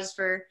outcome was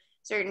for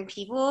certain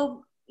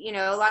people, I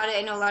know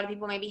a lot of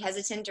people might be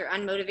hesitant or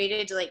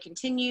unmotivated to like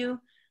continue.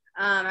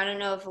 I don't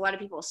know if a lot of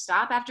people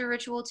stop after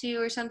Ritual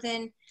 2 or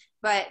something,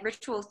 but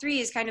Ritual 3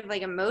 is kind of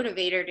like a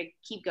motivator to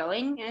keep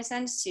going in a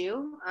sense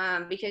too,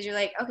 because you're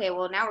like, okay,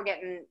 well now we're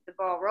getting the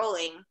ball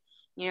rolling.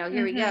 Here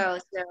we go.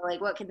 So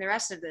like, what can the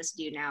rest of this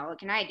do now? What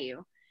can I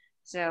do?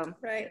 So,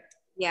 right.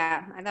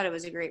 Yeah, I thought it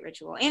was a great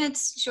ritual, and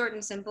it's short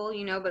and simple,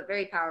 but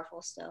very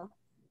powerful still.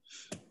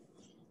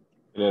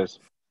 It is.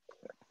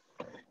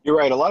 You're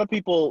right. A lot of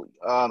people,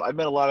 I've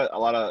met a lot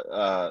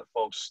of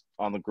folks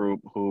on the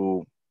group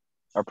who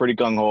are pretty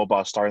gung ho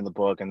about starting the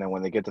book, and then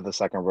when they get to the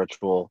second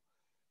ritual,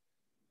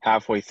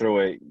 halfway through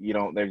it, you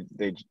don't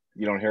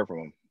hear from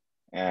them,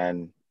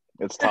 and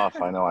it's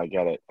tough. I know, I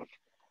get it.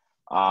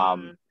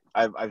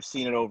 I've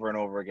seen it over and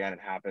over again.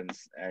 It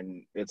happens,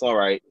 and it's all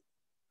right.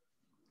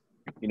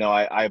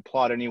 I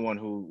applaud anyone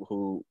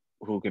who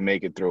can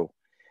make it through.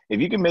 If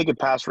you can make it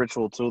past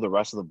Ritual 2, the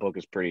rest of the book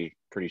is pretty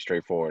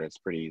straightforward. It's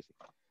pretty easy.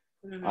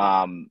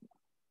 Mm-hmm.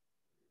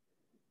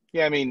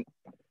 Yeah, I mean,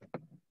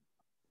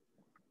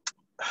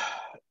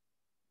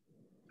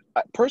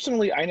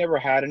 personally, I never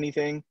had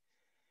anything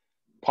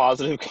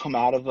positive come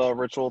out of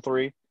Ritual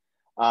 3.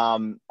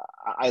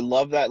 I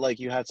love that, like,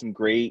 you had some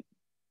great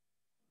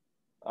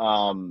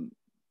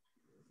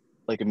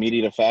like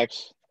immediate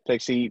effects,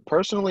 Pixie.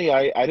 Personally,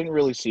 I didn't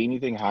really see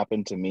anything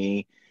happen to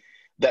me.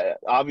 That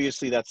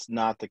obviously that's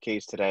not the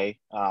case today,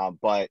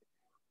 but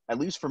at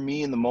least for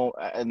me in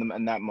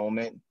that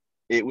moment,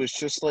 it was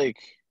just like,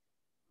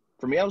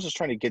 for me, I was just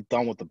trying to get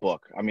done with the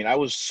book. I mean, I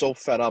was so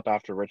fed up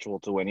after Ritual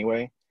 2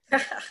 anyway,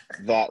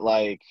 that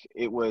like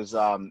it was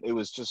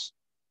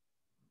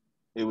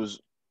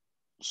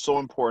so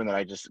important that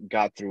I just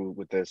got through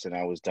with this and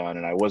I was done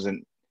and I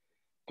wasn't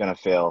gonna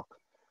fail.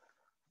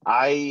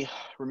 I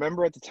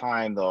remember at the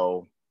time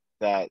though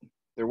that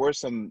there were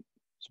some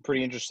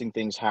pretty interesting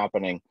things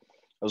happening.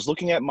 I was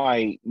looking at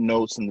my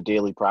notes in the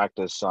daily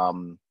practice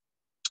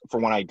for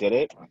when I did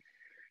it,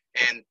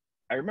 and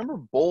I remember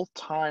both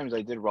times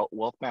I did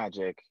Wealth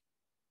Magick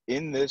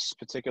in this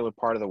particular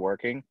part of the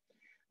working,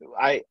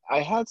 I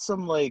had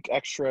some like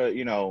extra,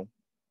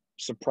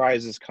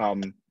 surprises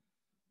come,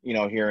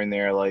 here and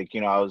there. Like,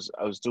 I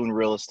was doing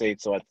real estate,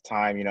 so at the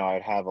time,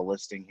 I'd have a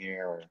listing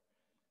here or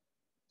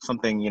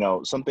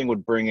something, something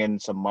would bring in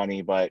some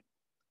money, but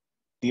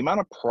the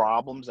amount of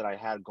problems that I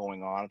had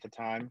going on at the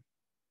time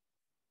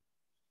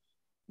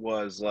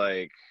was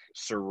like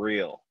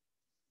surreal.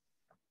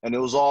 And it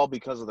was all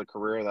because of the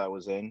career that I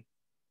was in,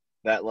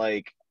 that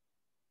like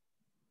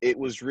it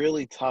was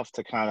really tough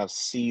to kind of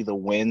see the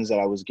wins that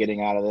I was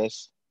getting out of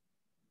this.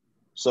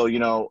 So,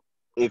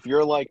 if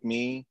you're like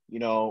me,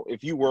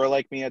 if you were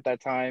like me at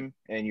that time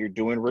and you're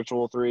doing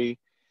Ritual 3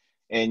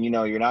 and,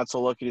 you're not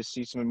so lucky to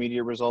see some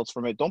immediate results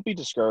from it, don't be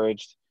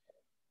discouraged.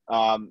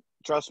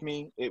 Trust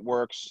me, it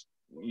works.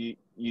 You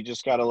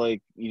just gotta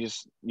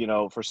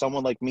for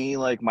someone like me,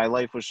 like my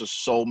life was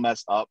just so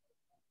messed up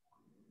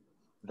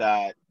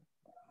that,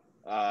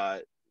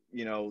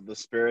 the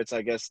spirits,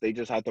 I guess they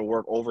just had to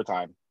work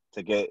overtime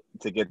to get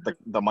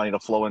the money to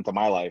flow into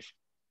my life.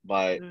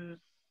 But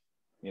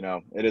you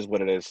know, it is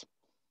what it is.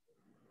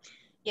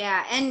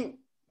 Yeah, and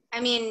I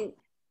mean,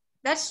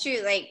 that's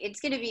true. Like, it's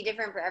going to be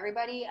different for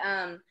everybody.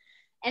 And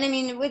I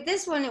mean, with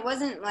this one, it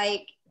wasn't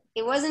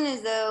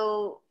as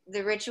though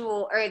the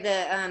ritual or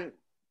the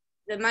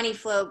money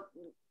flow,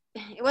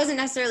 it wasn't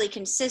necessarily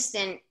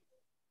consistent,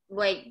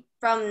 like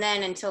from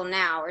then until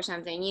now or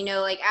something, you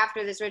know, like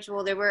after this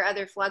ritual, there were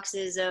other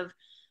fluxes of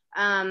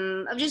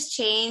just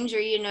change, or,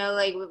 you know,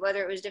 like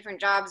whether it was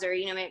different jobs or,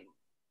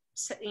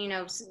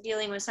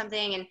 dealing with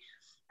something. And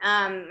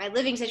my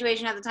living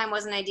situation at the time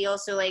wasn't ideal.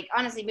 So like,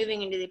 honestly,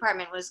 moving into the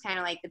apartment was kind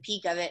of like the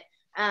peak of it.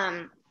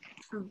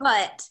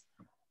 But,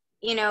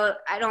 you know,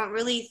 I don't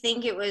really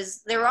think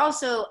there were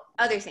also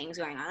other things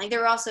going on. Like there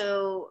were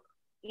also,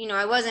 you know,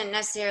 I wasn't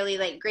necessarily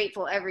like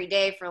grateful every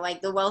day for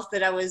like the wealth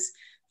that I was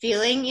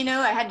feeling, you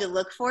know, I had to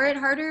look for it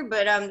harder.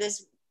 But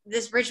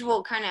this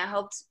ritual kind of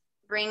helped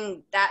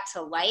bring that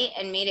to light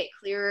and made it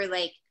clearer,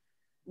 like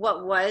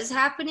what was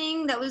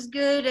happening that was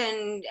good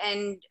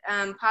and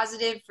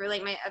positive for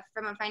like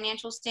from a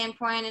financial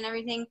standpoint and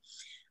everything.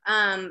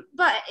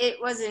 But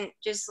it wasn't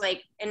just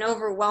like an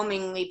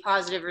overwhelmingly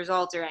positive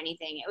result or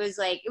anything. It was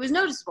like, it was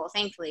noticeable,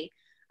 thankfully.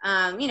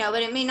 You know,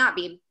 but it may not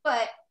be.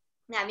 But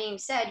that being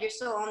said, you're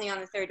still only on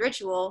the third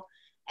ritual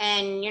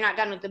and you're not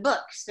done with the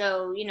book.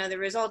 So, you know, the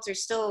results are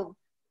still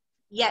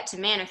yet to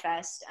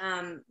manifest,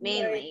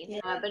 mainly.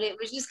 Right, yeah. But it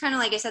was just kind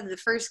of, like I said, the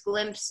first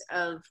glimpse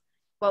of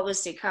what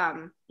was to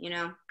come, you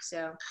know,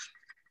 so.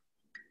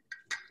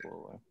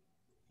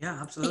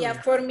 Yeah, absolutely. Yeah,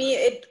 for me,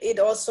 it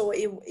also,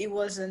 it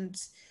wasn't,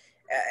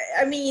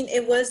 I mean,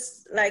 it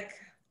was like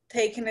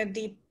taking a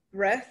deep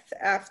breath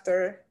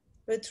after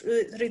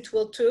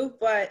ritual 2,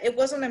 but it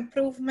was an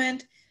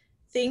improvement.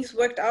 Things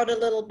worked out a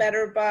little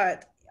better,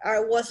 but I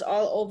was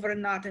all over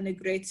not in a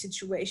great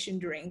situation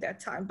during that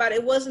time. But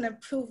it was an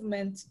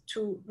improvement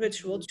to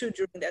ritual 2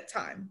 during that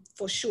time,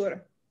 for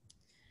sure.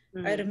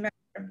 Mm-hmm. I remember.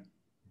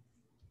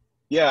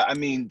 Yeah, I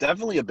mean,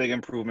 definitely a big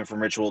improvement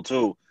from Ritual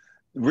 2.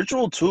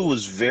 Ritual 2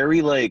 was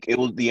very like,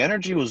 the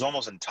energy was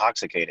almost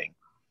intoxicating.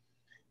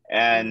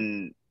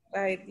 And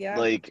right, yeah.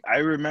 like I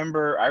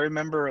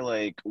remember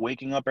like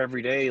waking up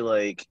every day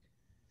like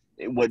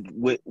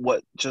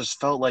what just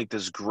felt like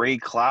this gray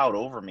cloud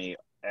over me,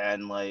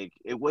 and like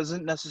it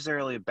wasn't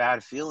necessarily a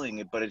bad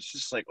feeling, but it's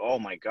just like, oh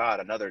my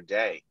God, another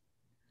day.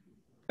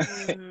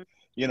 Mm-hmm.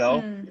 You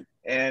know?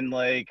 And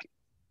like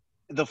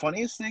the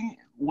funniest thing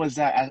was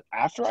that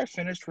after I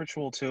finished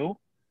Ritual 2,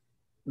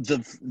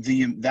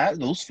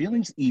 those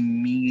feelings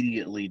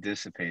immediately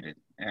dissipated.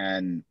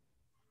 And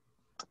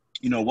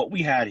you know what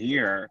we had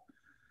here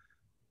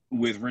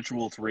with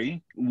Ritual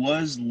 3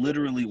 was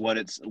literally what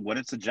it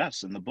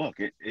suggests in the book.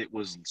 It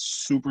was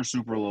super,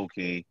 super low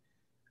key.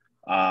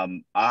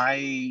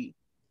 I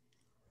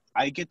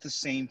get the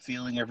same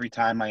feeling every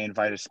time I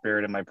invite a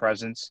spirit in my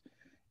presence.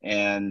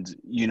 And,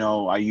 you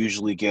know, I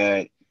usually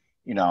get,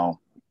 you know,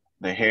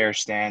 the hair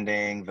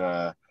standing,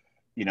 I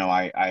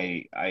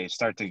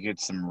start to get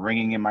some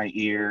ringing in my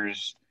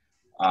ears.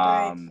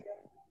 Right.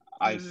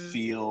 I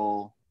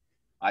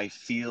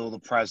feel the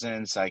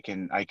presence. I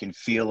can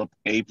feel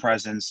a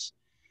presence,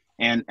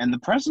 and the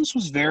presence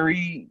was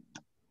very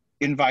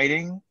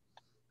inviting,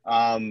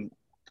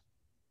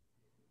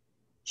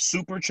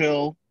 super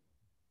chill,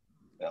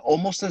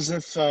 almost as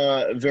if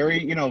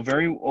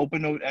very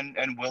open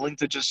and willing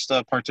to just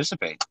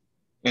participate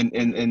in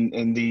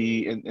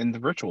the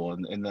ritual,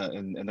 in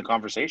the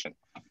conversation.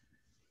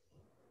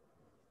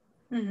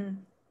 Mm-hmm.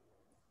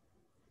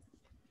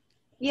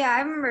 Yeah,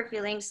 I remember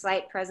feeling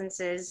slight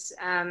presences,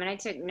 and I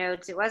took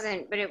notes. It was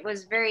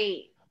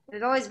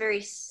always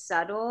very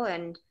subtle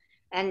and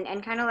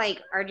kind of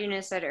like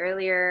Arjuna said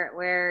earlier,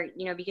 where,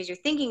 you know, because you're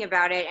thinking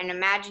about it and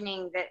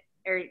imagining that,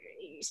 or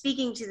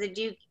speaking to the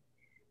Duke,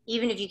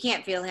 even if you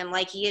can't feel him,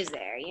 like he is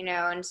there, you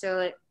know, and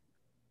so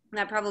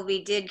that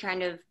probably did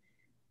kind of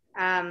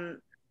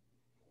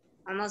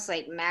almost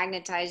like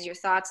magnetize your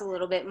thoughts a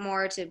little bit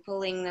more to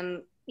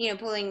pulling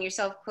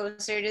yourself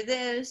closer to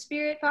the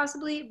spirit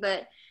possibly.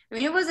 But I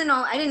mean,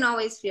 I didn't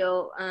always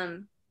feel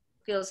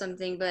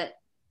something, but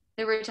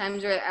there were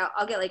times where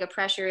I'll get like a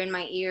pressure in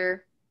my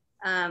ear,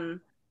 or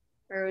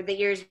the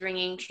ears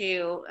ringing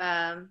too,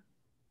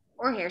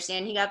 or hair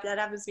stand. That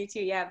happens to me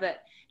too. Yeah.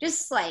 But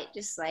just slight,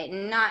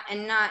 and not,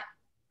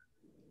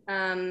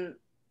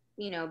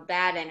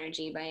 bad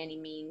energy by any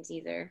means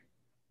either.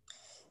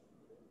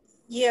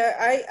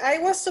 Yeah, I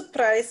was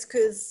surprised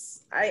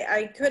because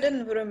I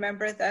couldn't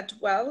remember that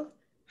well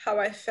how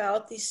I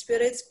felt these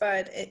spirits,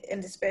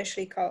 and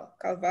especially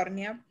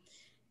Calvarnia.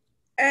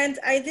 And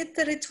I did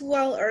the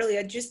ritual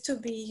earlier just to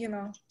be,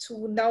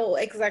 to know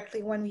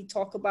exactly when we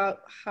talk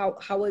about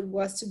how it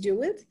was to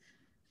do it,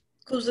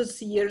 because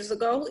it's years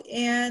ago.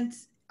 And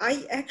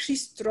I actually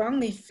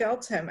strongly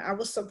felt him. I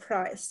was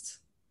surprised.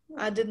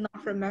 I did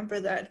not remember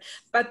that.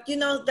 But,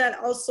 that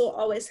also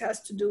always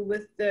has to do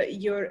with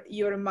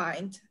your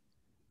mind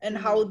and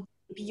how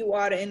deep you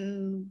are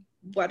in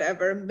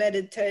whatever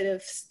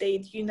meditative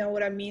state, you know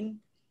what I mean?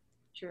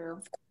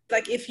 True.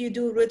 like if you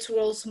do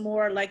rituals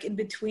more like in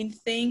between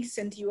things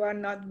and you are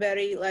not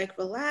very like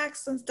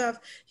relaxed and stuff,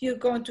 you're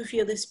going to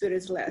feel the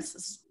spirits less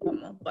as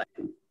normal. But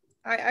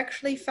I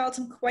actually felt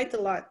him quite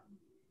a lot.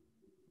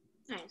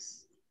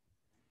 Nice.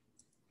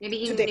 Maybe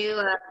he Today. knew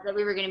that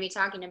we were going to be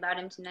talking about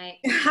him tonight.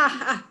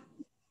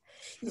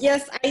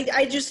 Yes,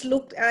 I just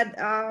looked at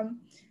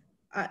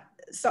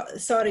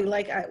sorry,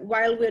 like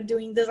while we're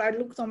doing this, I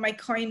looked on my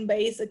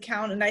Coinbase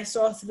account and I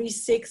saw 3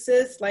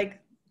 6s.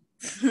 Like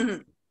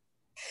that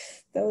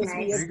was Nice.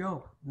 weird. There you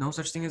go. No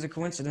such thing as a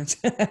coincidence.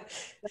 Right.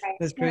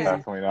 That's crazy.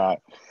 Definitely not.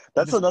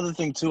 That's another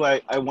thing too.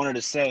 I wanted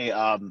to say,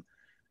 and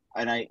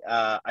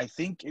I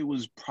think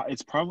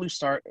it probably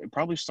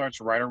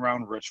starts right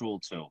around Ritual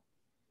 2.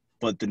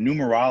 But the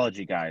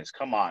numerology, guys,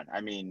 come on.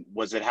 I mean,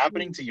 was it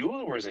happening to you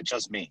or is it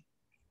just me?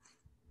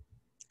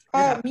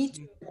 Oh, me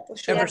too. For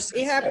sure. since-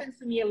 It happens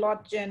to me a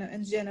lot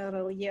in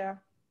general, yeah.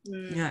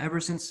 Yeah, ever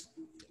since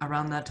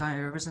around that time,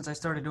 ever since I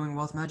started doing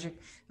Wealth Magic,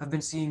 I've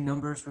been seeing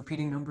numbers,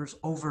 repeating numbers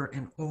over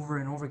and over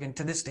and over again.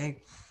 To this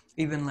day,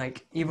 even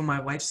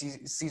my wife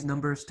sees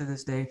numbers to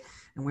this day,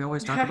 and we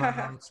always talk about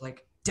how it's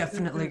like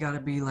definitely got to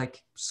be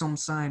like some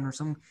sign or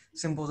some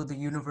symbols of the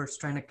universe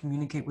trying to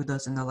communicate with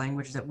us in the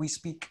language that we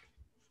speak.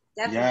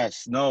 Definitely.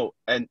 Yes, no,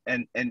 and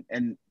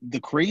the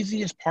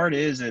craziest part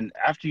is, and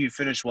after you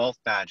finish Wealth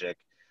Magic,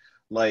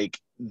 like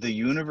the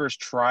universe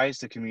tries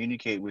to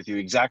communicate with you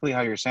exactly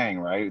how you're saying,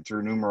 right,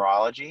 through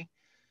numerology,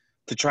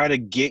 to try to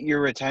get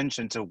your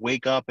attention to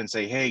wake up and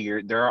say,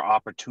 hey, there are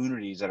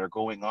opportunities that are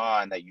going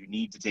on that you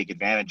need to take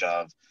advantage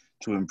of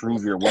to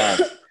improve your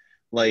wealth.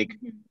 Like,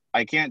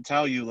 I can't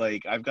tell you,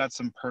 like, I've got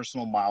some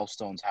personal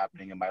milestones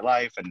happening in my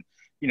life, and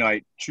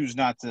I choose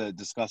not to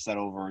discuss that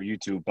over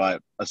YouTube,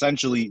 but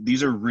essentially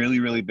these are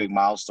really, really big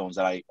milestones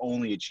that I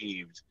only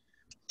achieved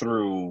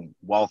through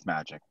Wealth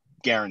Magic,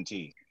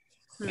 guarantee.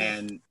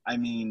 And I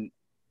mean,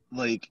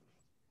 like,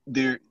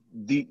 they're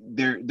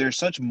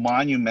such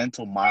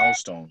monumental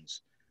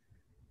milestones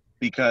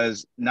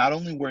because not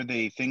only were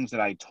they things that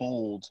I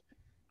told,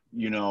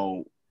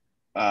 some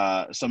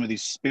of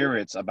these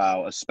spirits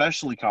about,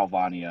 especially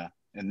Calvarnia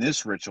and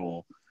this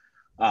ritual,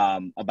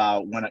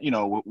 about when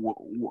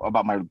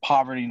about my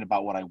poverty and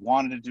about what I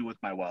wanted to do with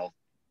my wealth,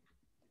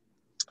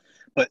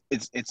 but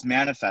it's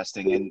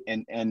manifesting,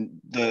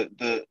 and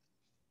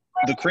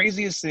the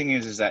craziest thing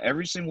is that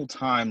every single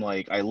time,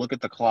 like, I look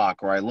at the clock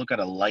or I look at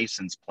a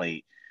license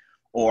plate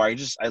or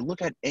I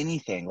look at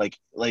anything, like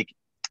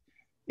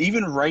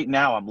even right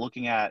now I'm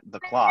looking at the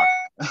clock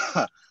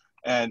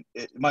and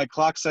my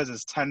clock says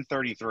it's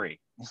 10:33.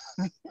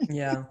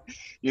 Yeah.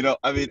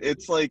 I mean,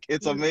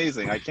 it's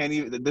amazing. I can't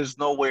even, there's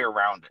no way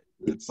around it.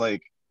 It's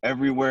like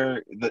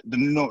everywhere. The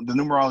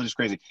numerology is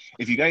crazy.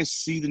 If you guys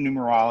see the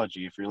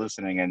numerology, if you're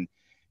listening and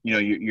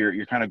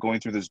you're kind of going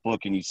through this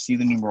book and you see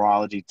the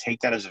numerology, take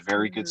that as a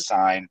very good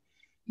sign.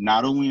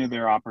 Not only are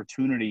there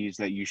opportunities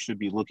that you should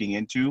be looking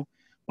into,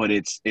 but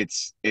it's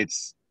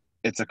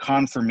a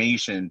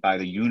confirmation by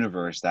the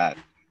universe that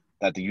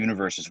the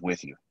universe is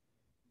with you.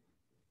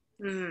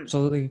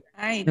 Absolutely.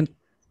 Right. And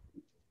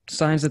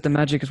signs that the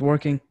magic is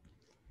working.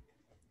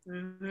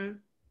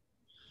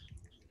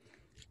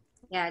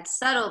 Yeah, it's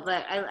subtle,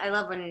 but I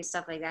love when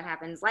stuff like that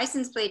happens.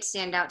 License plates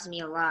stand out to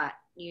me a lot,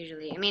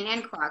 usually. I mean,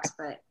 and clocks,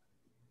 but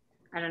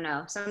I don't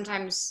know.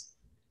 Sometimes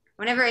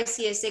whenever I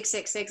see a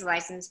 666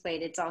 license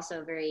plate, it's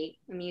also very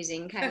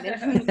amusing, kind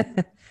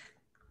of.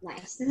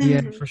 Nice.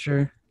 Yeah, for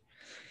sure.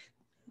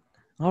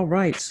 All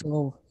right.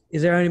 So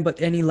is there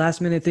any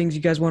last minute things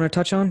you guys want to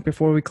touch on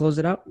before we close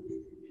it out?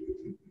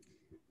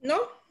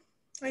 No,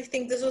 I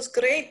think this was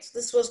great.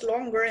 This was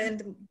longer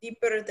and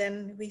deeper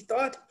than we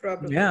thought,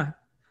 probably. Yeah.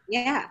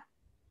 Yeah.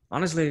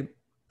 Honestly,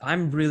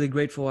 I'm really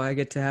grateful I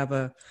get to have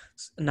a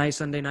nice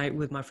Sunday night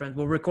with my friends.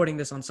 We're recording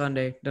this on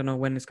Sunday. Don't know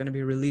when it's going to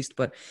be released,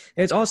 but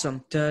it's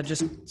awesome to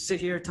just sit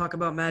here, talk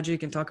about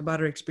magic and talk about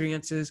our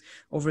experiences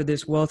over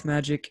this Wealth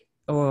Magic,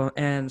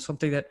 and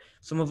something that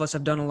some of us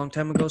have done a long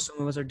time ago. Some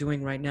of us are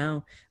doing right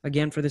now,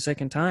 again, for the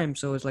second time.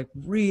 So it's like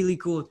really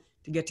cool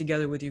to get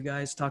together with you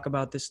guys, talk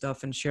about this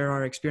stuff and share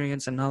our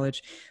experience and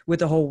knowledge with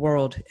the whole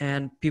world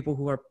and people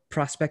who are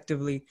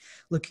prospectively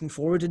looking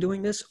forward to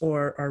doing this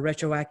or are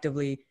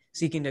retroactively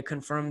seeking to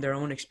confirm their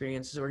own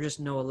experiences or just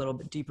know a little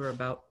bit deeper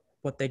about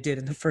what they did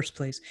in the first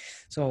place.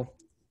 So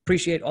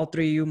appreciate all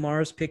three of you,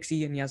 Mars,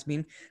 Pixie, and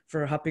Yasmin,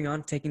 for hopping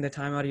on, taking the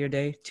time out of your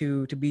day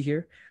to be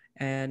here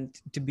and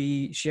to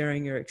be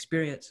sharing your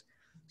experience.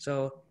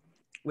 So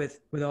with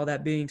all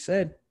that being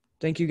said,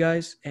 thank you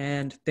guys,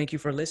 and thank you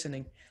for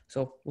listening.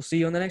 So we'll see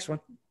you on the next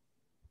one.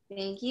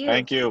 Thank you.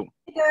 Thank you.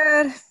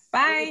 Good.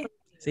 Bye.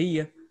 See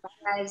ya.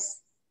 Bye,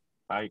 guys.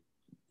 Bye.